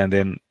 And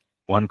then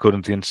 1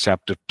 Corinthians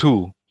chapter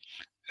 2,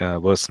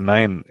 verse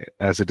 9,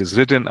 as it is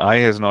written, eye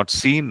has not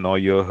seen, nor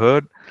ear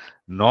heard,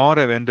 nor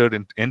have entered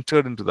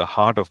into the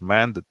heart of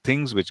man the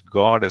things which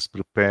God has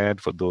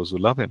prepared for those who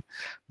love him.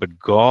 But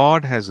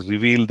God has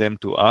revealed them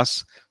to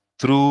us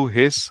through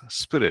his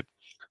Spirit.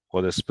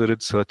 For the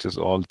Spirit searches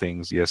all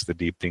things, yes, the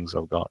deep things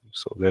of God.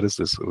 So there is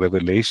this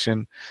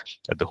revelation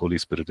that the Holy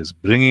Spirit is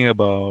bringing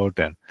about,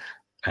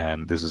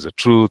 and this is a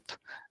truth.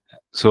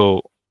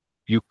 So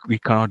we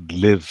cannot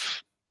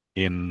live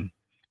in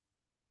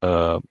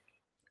an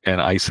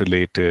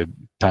isolated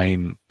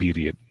time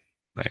period,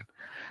 right?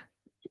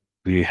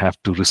 We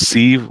have to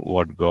receive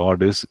what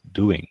God is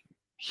doing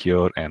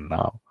here and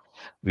now.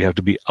 We have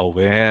to be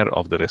aware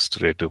of the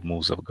restorative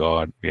moves of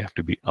God. We have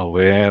to be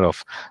aware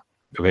of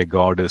where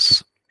God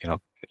is,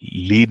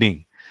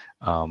 leading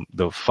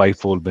the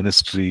fivefold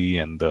ministry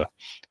and the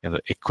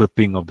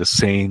equipping of the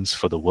saints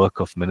for the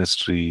work of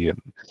ministry,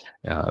 and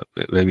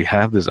where we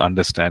have this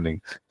understanding.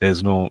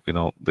 There's no,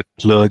 the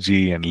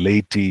clergy and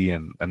laity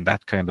and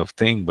that kind of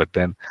thing, but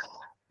then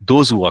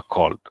those who are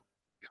called,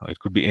 it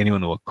could be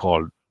anyone who are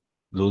called.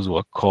 Those who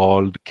are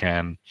called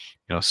can,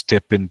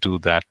 step into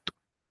that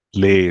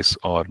place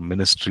or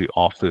ministry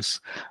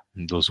office.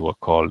 And those who are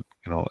called,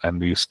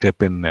 and we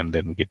step in and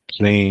then get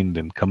trained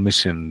and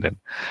commissioned,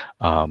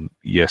 and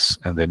yes,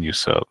 and then you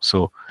serve.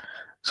 So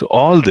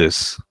all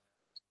this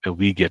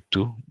we get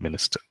to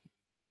minister,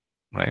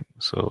 right?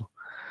 So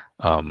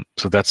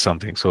that's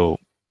something. So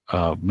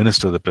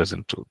minister the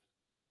present truth.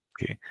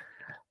 Okay.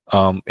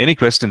 Any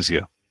questions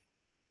here?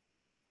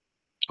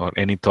 or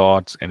any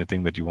thoughts,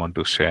 anything that you want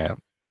to share.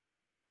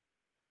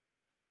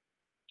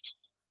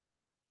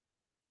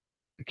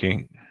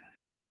 Okay.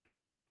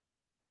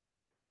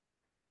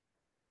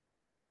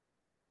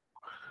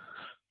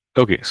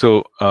 Okay,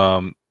 so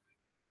the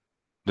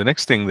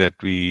next thing that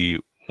we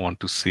want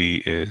to see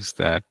is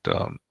that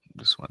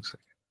just one second.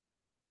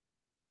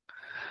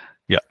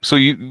 Yeah, so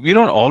we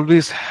don't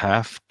always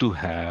have to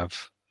have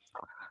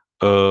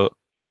a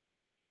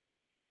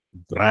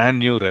brand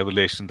new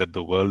revelation that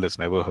the world has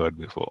never heard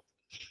before,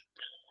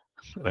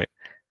 right?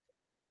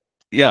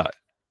 Yeah,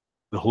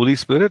 the Holy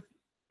Spirit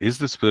is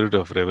the spirit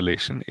of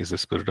revelation, is the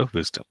spirit of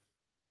wisdom.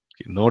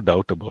 Okay, no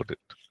doubt about it,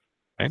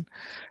 right?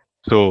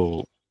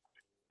 So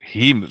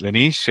when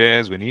he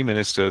shares, when he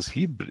ministers,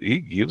 he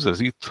gives us,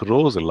 he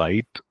throws a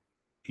light,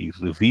 he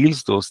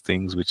reveals those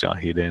things which are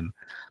hidden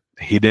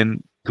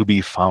to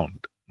be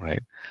found,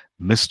 right?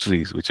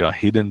 Mysteries which are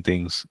hidden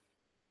things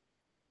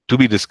to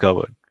be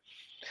discovered.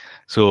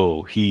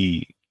 So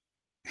he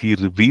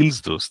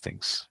reveals those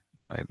things,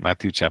 right?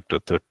 Matthew chapter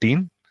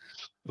 13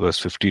 verse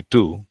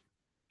 52.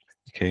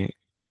 Okay,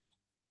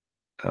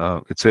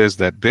 it says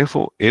that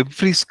therefore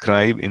every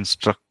scribe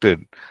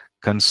instructed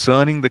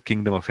concerning the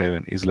kingdom of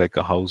heaven is like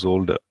a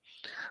householder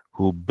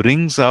who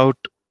brings out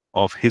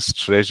of his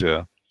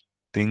treasure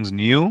things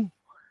new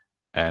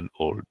and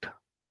old.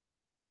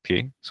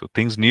 Okay, so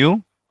things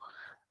new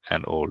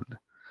and old.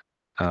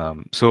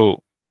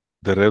 So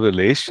the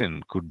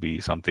revelation could be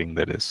something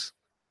that is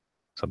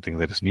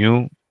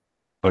new,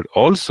 but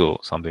also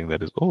something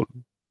that is old.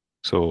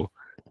 So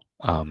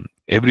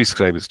every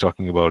scribe is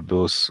talking about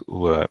those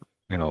who are,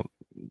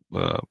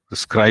 the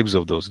scribes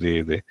of those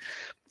days.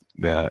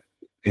 They are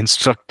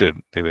instructed.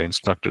 They were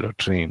instructed or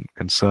trained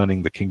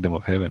concerning the kingdom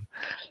of heaven.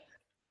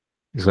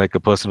 It's like a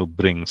person who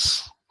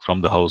brings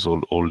from the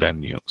household old and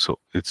new. So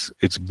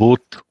it's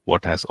both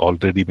what has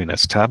already been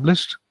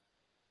established.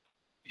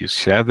 You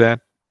share that.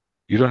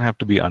 You don't have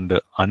to be under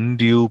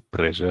undue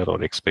pressure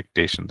or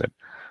expectation that,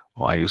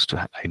 oh, I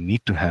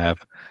need to have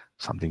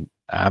something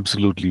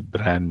absolutely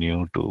brand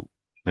new to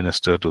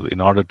minister to,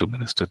 in order to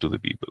minister to the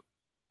people,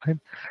 right?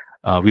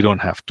 We don't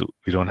have to.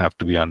 We don't have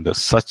to be under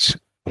such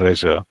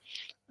pressure,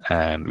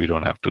 and we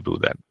don't have to do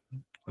that,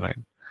 right?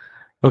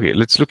 Okay,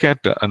 let's look at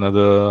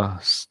another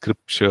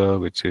scripture,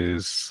 which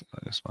is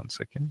just one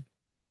second.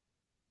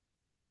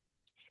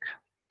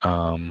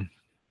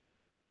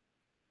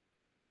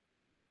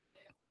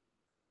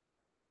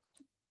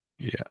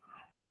 Yeah.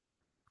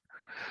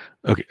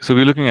 Okay, so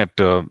we're looking at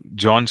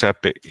John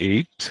chapter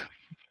 8.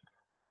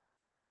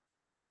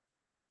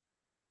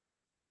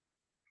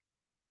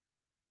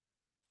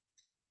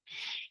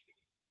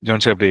 John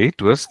chapter 8,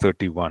 verse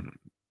 31.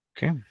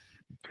 Okay,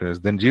 because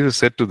then Jesus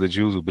said to the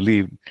Jews who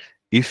believed,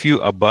 if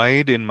you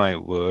abide in my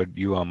word,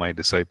 you are my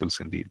disciples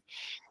indeed.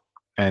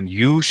 And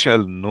you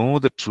shall know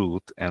the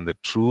truth, and the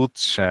truth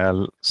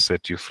shall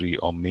set you free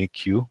or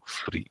make you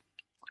free.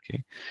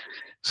 Okay,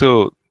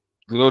 so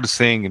the Lord is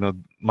saying,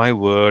 my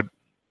word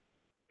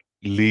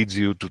leads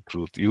you to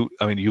truth. You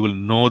will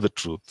know the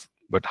truth.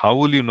 But how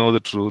will you know the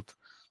truth?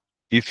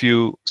 If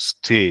you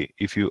stay,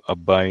 if you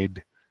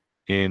abide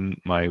in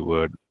my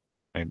word,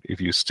 and if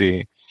you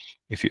stay,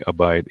 if you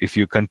abide, if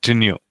you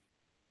continue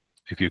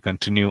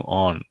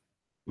on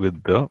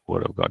with the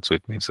word of God. So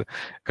it means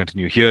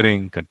continue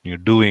hearing, continue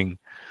doing,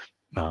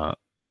 and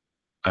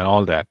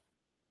all that.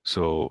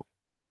 So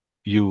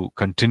you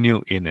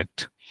continue in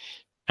it,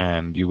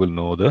 and you will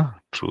know the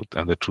truth,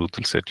 and the truth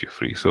will set you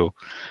free. So,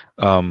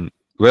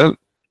 well,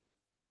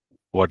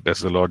 what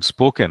has the Lord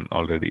spoken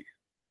already?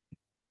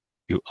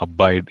 You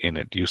abide in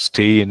it, you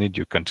stay in it,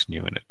 you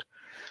continue in it,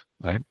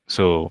 right?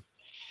 So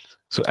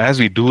as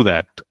we do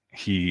that,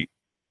 He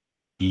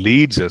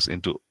leads us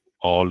into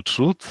all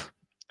truth,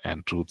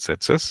 and truth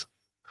sets us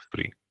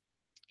free.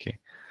 Okay.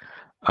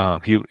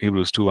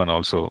 Hebrews 2:1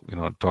 also,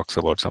 talks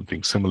about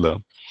something similar.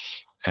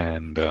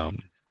 And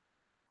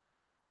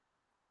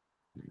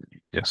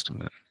just a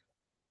minute.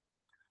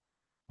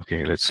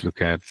 Okay, let's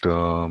look at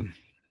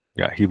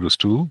Hebrews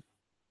 2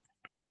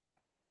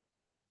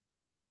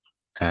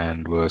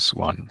 and verse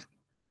 1.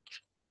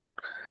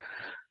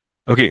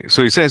 Okay,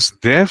 so it says,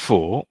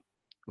 therefore,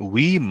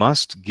 we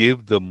must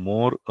give the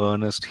more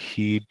earnest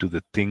heed to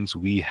the things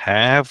we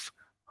have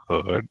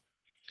heard,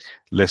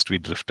 lest we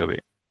drift away.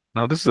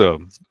 Now, this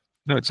is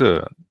it's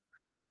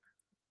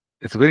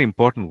a very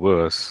important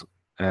verse,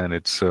 and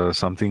it's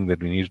something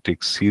that we need to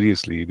take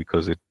seriously,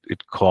 because it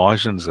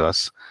cautions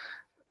us.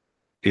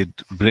 It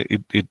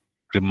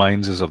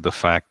reminds us of the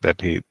fact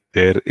that, hey,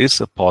 there is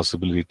a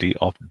possibility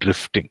of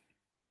drifting.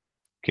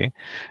 Okay,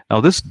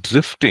 now this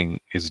drifting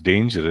is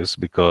dangerous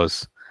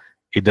because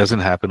it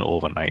doesn't happen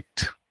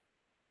overnight.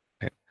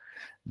 Okay?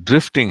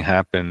 Drifting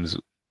happens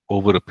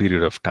over a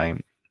period of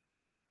time.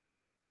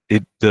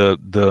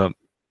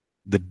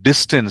 The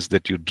distance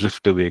that you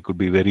drift away could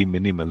be very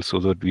minimal, so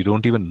that we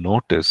don't even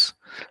notice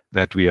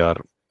that we are,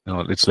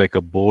 it's like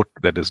a boat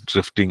that is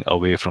drifting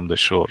away from the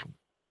shore,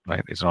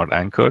 right? It's not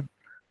anchored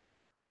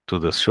to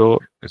the shore,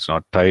 it's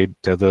not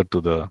tethered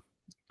to the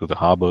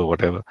harbor,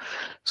 whatever.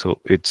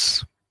 So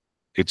it's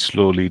it's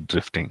slowly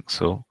drifting.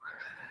 So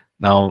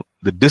now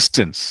the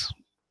distance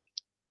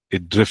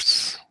it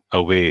drifts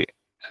away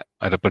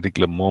at a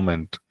particular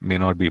moment may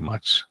not be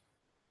much,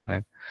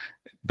 right?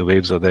 The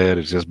waves are there,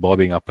 it's just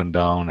bobbing up and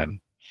down, and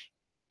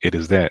it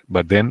is there.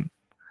 But then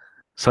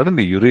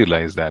suddenly you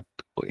realize that,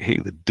 hey,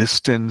 the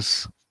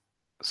distance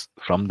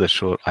from the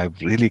shore, I've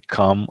really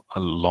come a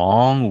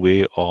long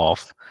way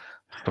off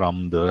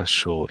from the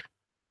shore,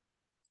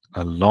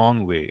 a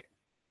long way.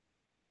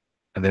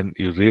 And then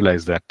you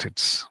realize that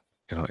it's,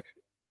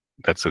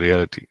 that's a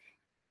reality,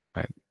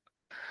 right?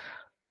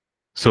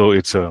 So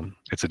it's a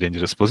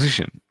dangerous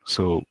position.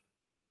 So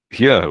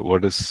here,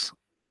 what is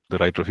the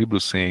writer of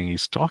Hebrews saying?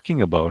 He's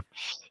talking about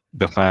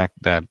the fact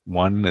that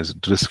one is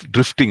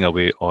drifting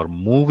away or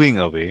moving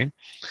away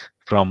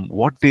from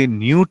what they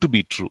knew to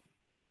be true.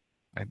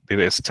 Right? They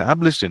were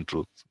established in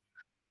truth,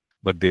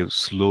 but they've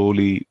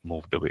slowly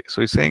moved away.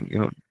 So he's saying,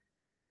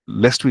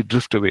 lest we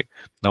drift away.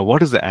 Now,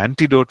 what is the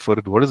antidote for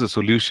it? What is the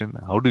solution?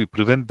 How do we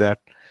prevent that?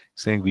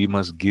 Saying we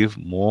must give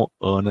more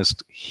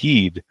earnest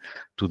heed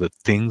to the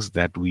things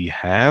that we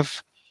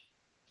have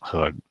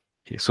heard.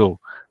 Okay, so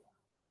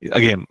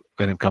again,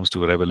 when it comes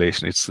to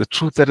revelation, it's the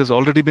truth that has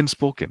already been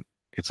spoken.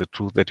 It's a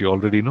truth that you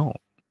already know.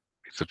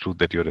 It's a truth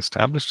that you're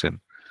established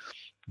in.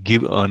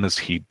 Give earnest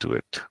heed to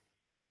it.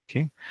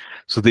 Okay,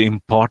 so the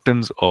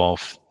importance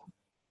of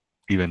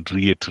even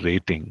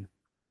reiterating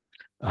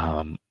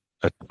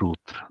a truth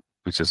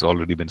which has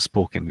already been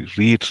spoken,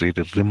 reiterate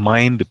it,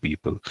 remind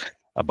people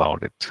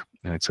about it.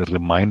 And it's a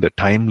reminder,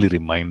 timely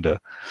reminder,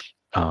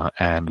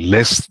 and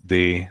lest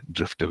they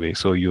drift away.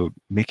 So you're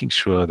making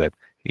sure that,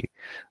 hey,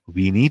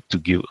 we need to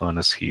give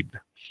earnest heed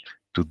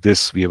to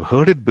this. We have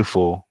heard it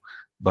before,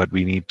 but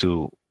we need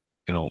to,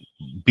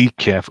 be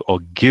careful or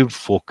give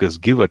focus,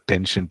 give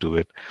attention to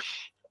it.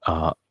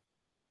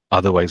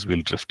 Otherwise,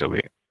 we'll drift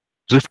away.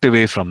 Drift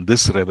away from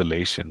this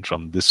revelation,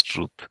 from this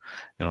truth.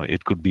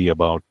 It could be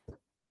about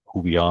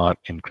who we are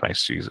in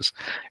Christ Jesus.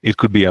 It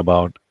could be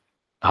about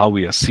how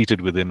we are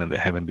seated with him in the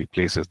heavenly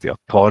places, the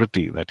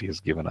authority that he has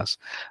given us.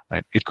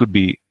 Right? It could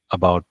be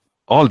about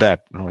all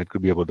that. It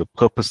could be about the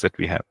purpose that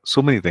we have.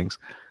 So many things.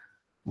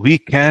 We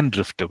can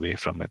drift away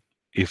from it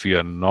if we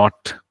are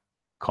not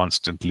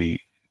constantly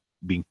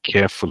being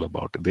careful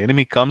about it. The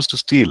enemy comes to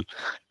steal.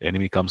 The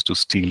enemy comes to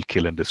steal,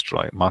 kill, and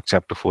destroy. Mark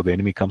chapter 4, the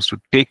enemy comes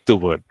to take the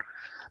word,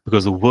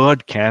 because the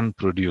word can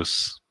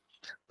produce.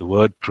 The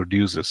word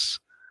produces.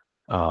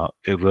 A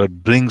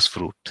word brings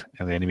fruit,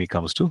 and the enemy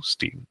comes to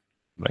steal.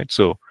 Right?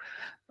 So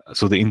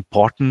the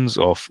importance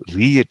of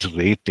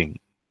reiterating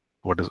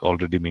what is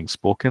already being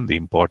spoken, the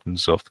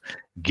importance of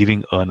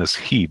giving earnest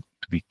heed,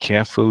 to be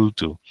careful,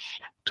 to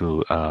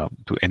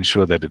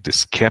ensure that it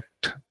is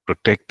kept,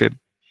 protected,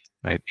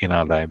 right, in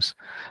our lives,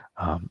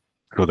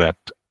 so that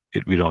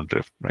we don't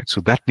drift. Right?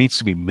 So that needs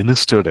to be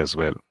ministered as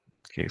well.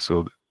 Okay,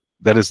 so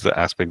that is the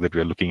aspect that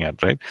we are looking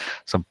at, right?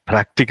 Some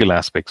practical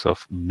aspects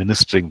of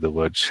ministering the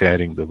word,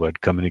 sharing the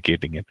word,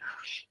 communicating it.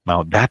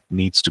 Now that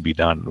needs to be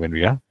done when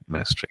we are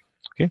ministering.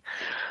 Okay.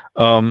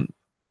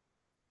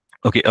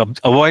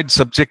 Avoid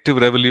subjective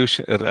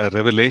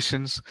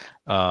revelations,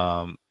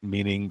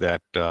 meaning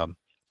that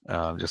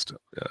let's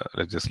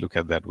just look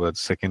at that word.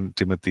 1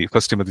 Timothy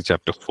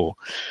chapter 4.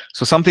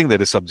 So something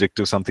that is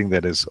subjective, something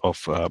that is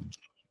of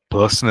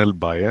personal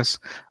bias.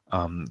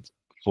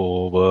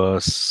 For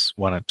verse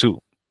 1 and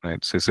 2.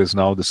 Right? So it says,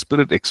 now the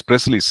Spirit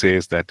expressly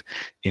says that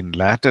in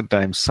latter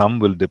times some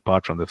will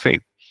depart from the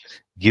faith,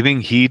 giving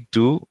heed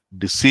to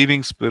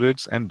deceiving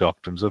spirits and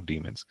doctrines of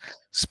demons,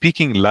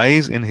 speaking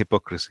lies in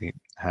hypocrisy,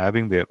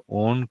 having their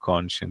own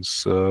conscience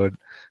seared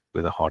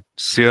with a hot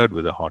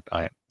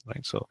iron.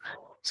 Right? So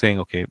saying,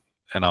 okay,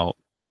 and now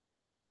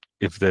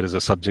if there is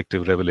a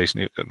subjective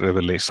revelation,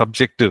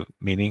 subjective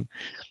meaning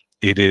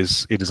it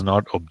is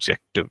not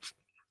objective.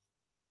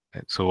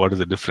 So what is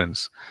the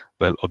difference?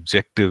 Well,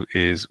 objective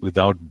is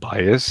without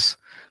bias,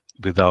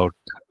 without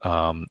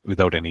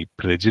any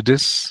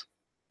prejudice,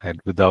 and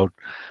without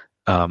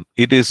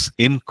it is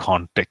in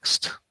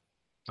context,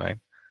 right?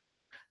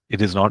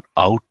 It is not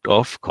out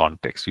of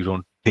context. You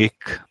don't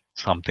take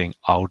something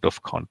out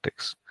of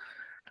context.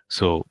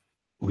 So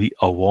we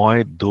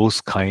avoid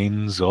those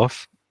kinds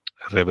of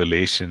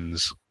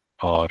revelations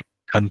or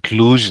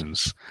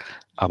conclusions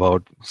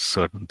about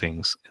certain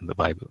things in the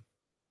Bible,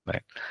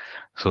 right?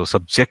 So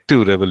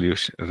subjective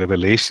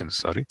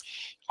revelations,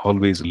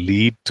 always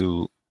lead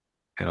to,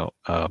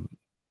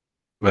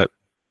 well,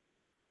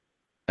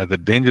 the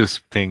dangerous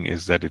thing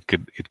is that it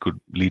could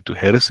lead to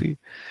heresy.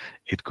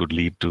 It could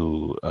lead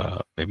to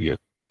maybe a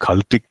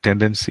cultic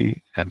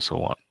tendency and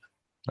so on,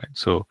 right?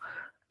 So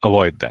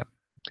avoid that.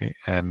 Okay,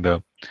 and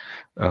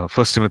 1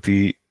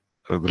 Timothy,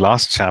 the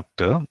last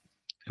chapter,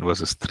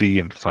 verses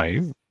 3 to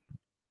 5.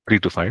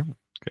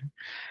 Okay.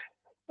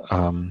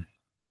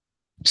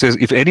 It says,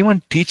 if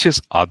anyone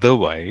teaches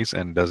otherwise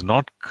and does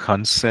not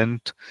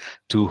consent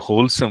to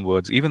wholesome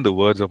words, even the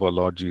words of our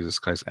Lord Jesus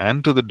Christ,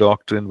 and to the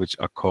doctrine which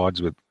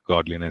accords with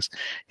godliness,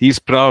 he is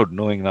proud,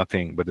 knowing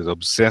nothing, but is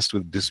obsessed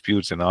with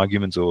disputes and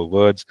arguments over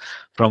words,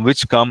 from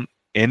which come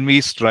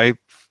envy, strife,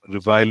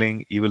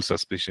 reviling, evil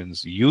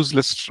suspicions,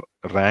 useless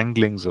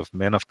wranglings of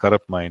men of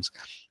corrupt minds,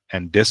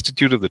 and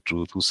destitute of the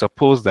truth, who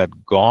suppose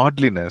that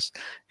godliness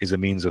is a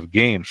means of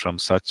gain. From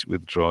such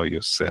withdraw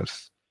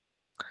yourself.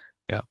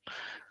 Yeah.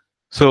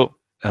 So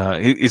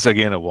it's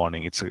again a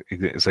warning.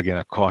 It's again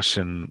a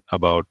caution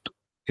about,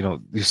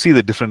 you see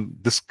the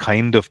different, this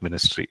kind of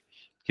ministry.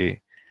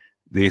 Okay.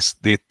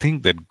 They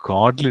think that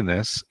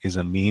godliness is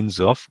a means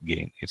of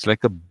gain. It's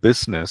like a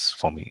business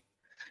for me.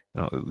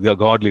 The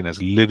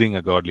godliness, living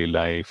a godly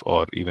life,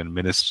 or even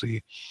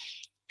ministry,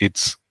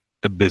 it's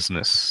a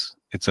business.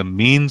 It's a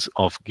means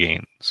of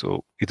gain.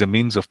 So it's a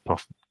means of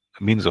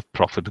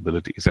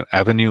profitability. It's an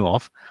avenue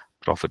of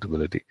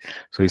profitability.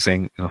 So he's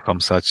saying, from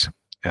such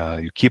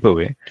you keep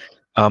away.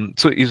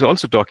 So he's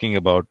also talking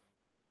about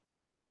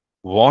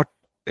what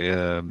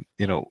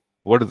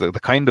what is the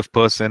kind of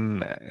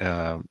person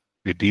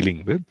we're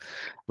dealing with.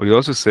 But he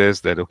also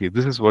says that, okay,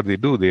 this is what they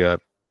do. They are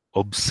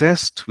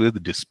obsessed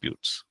with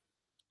disputes.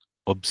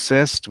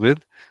 Obsessed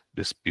with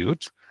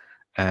disputes,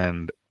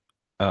 and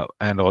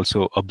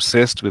also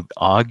obsessed with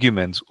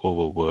arguments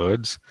over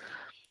words,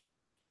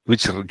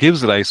 which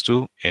gives rise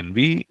to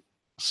envy,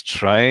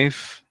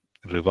 strife,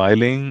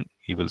 reviling,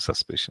 evil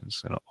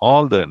suspicions.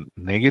 All the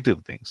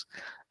negative things.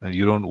 And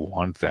you don't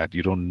want that.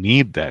 You don't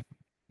need that,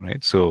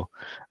 right? So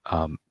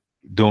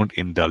don't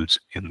indulge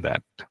in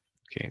that.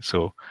 Okay,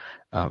 so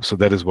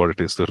that is what it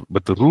is.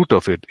 But the root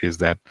of it is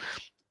that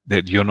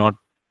you're not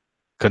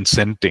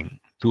consenting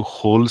to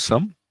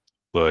wholesome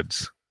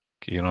words.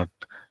 Okay, you're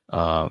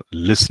not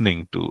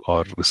listening to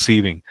or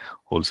receiving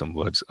wholesome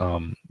words.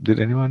 Did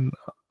anyone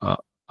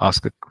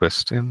ask a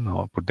question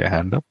or put their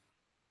hand up?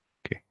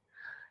 Okay.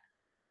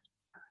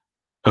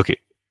 Okay.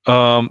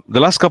 The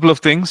last couple of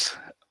things.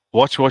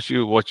 Watch what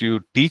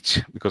you teach,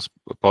 because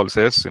Paul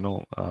says,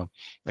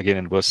 again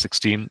in verse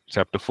 16,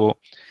 chapter 4,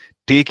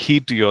 take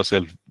heed to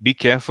yourself, be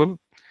careful,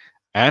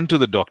 and to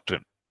the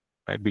doctrine.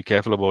 Right? Be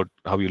careful about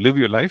how you live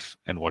your life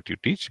and what you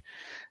teach.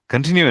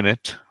 Continue in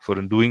it, for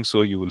in doing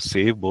so you will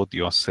save both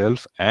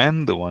yourself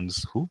and the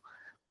ones who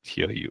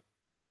hear you.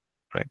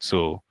 Right?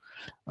 So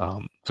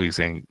he's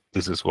saying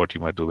this is what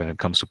you might do when it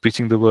comes to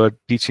preaching the word,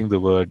 teaching the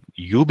word.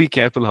 You be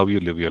careful how you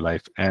live your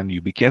life, and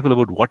you be careful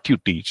about what you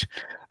teach,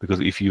 because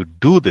if you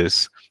do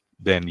this,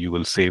 then you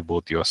will save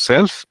both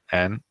yourself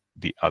and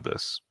the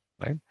others.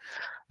 Right?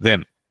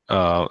 Then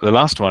the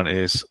last one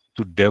is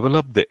to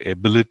develop the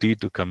ability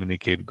to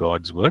communicate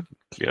God's word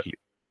clearly.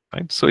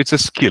 Right? So it's a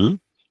skill,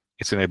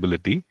 it's an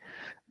ability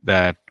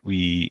that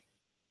we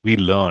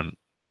learn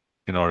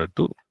in order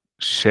to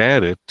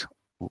share it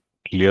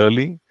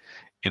clearly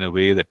in a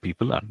way that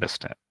people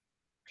understand.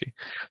 Okay.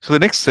 So the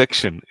next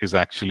section is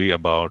actually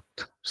about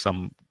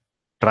some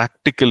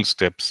practical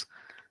steps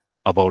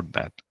about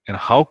that, and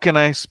how can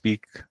I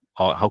speak,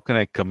 or how can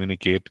I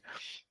communicate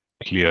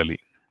clearly,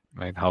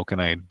 right? How can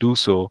I do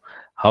so?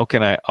 How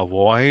can I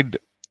avoid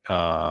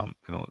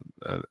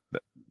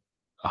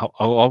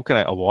how can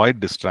I avoid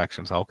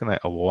distractions? How can I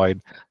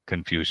avoid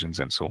confusions,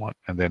 and so on?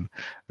 And then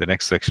the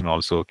next section,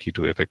 also key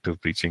to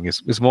effective preaching,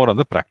 is more on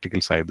the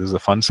practical side. This is the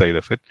fun side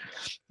of it.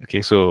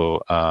 Okay,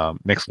 so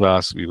next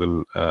class we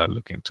will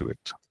look into it,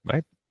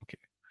 right? Okay,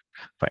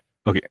 fine.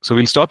 Okay, so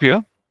we'll stop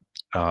here.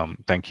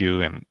 Thank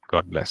you, and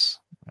God bless.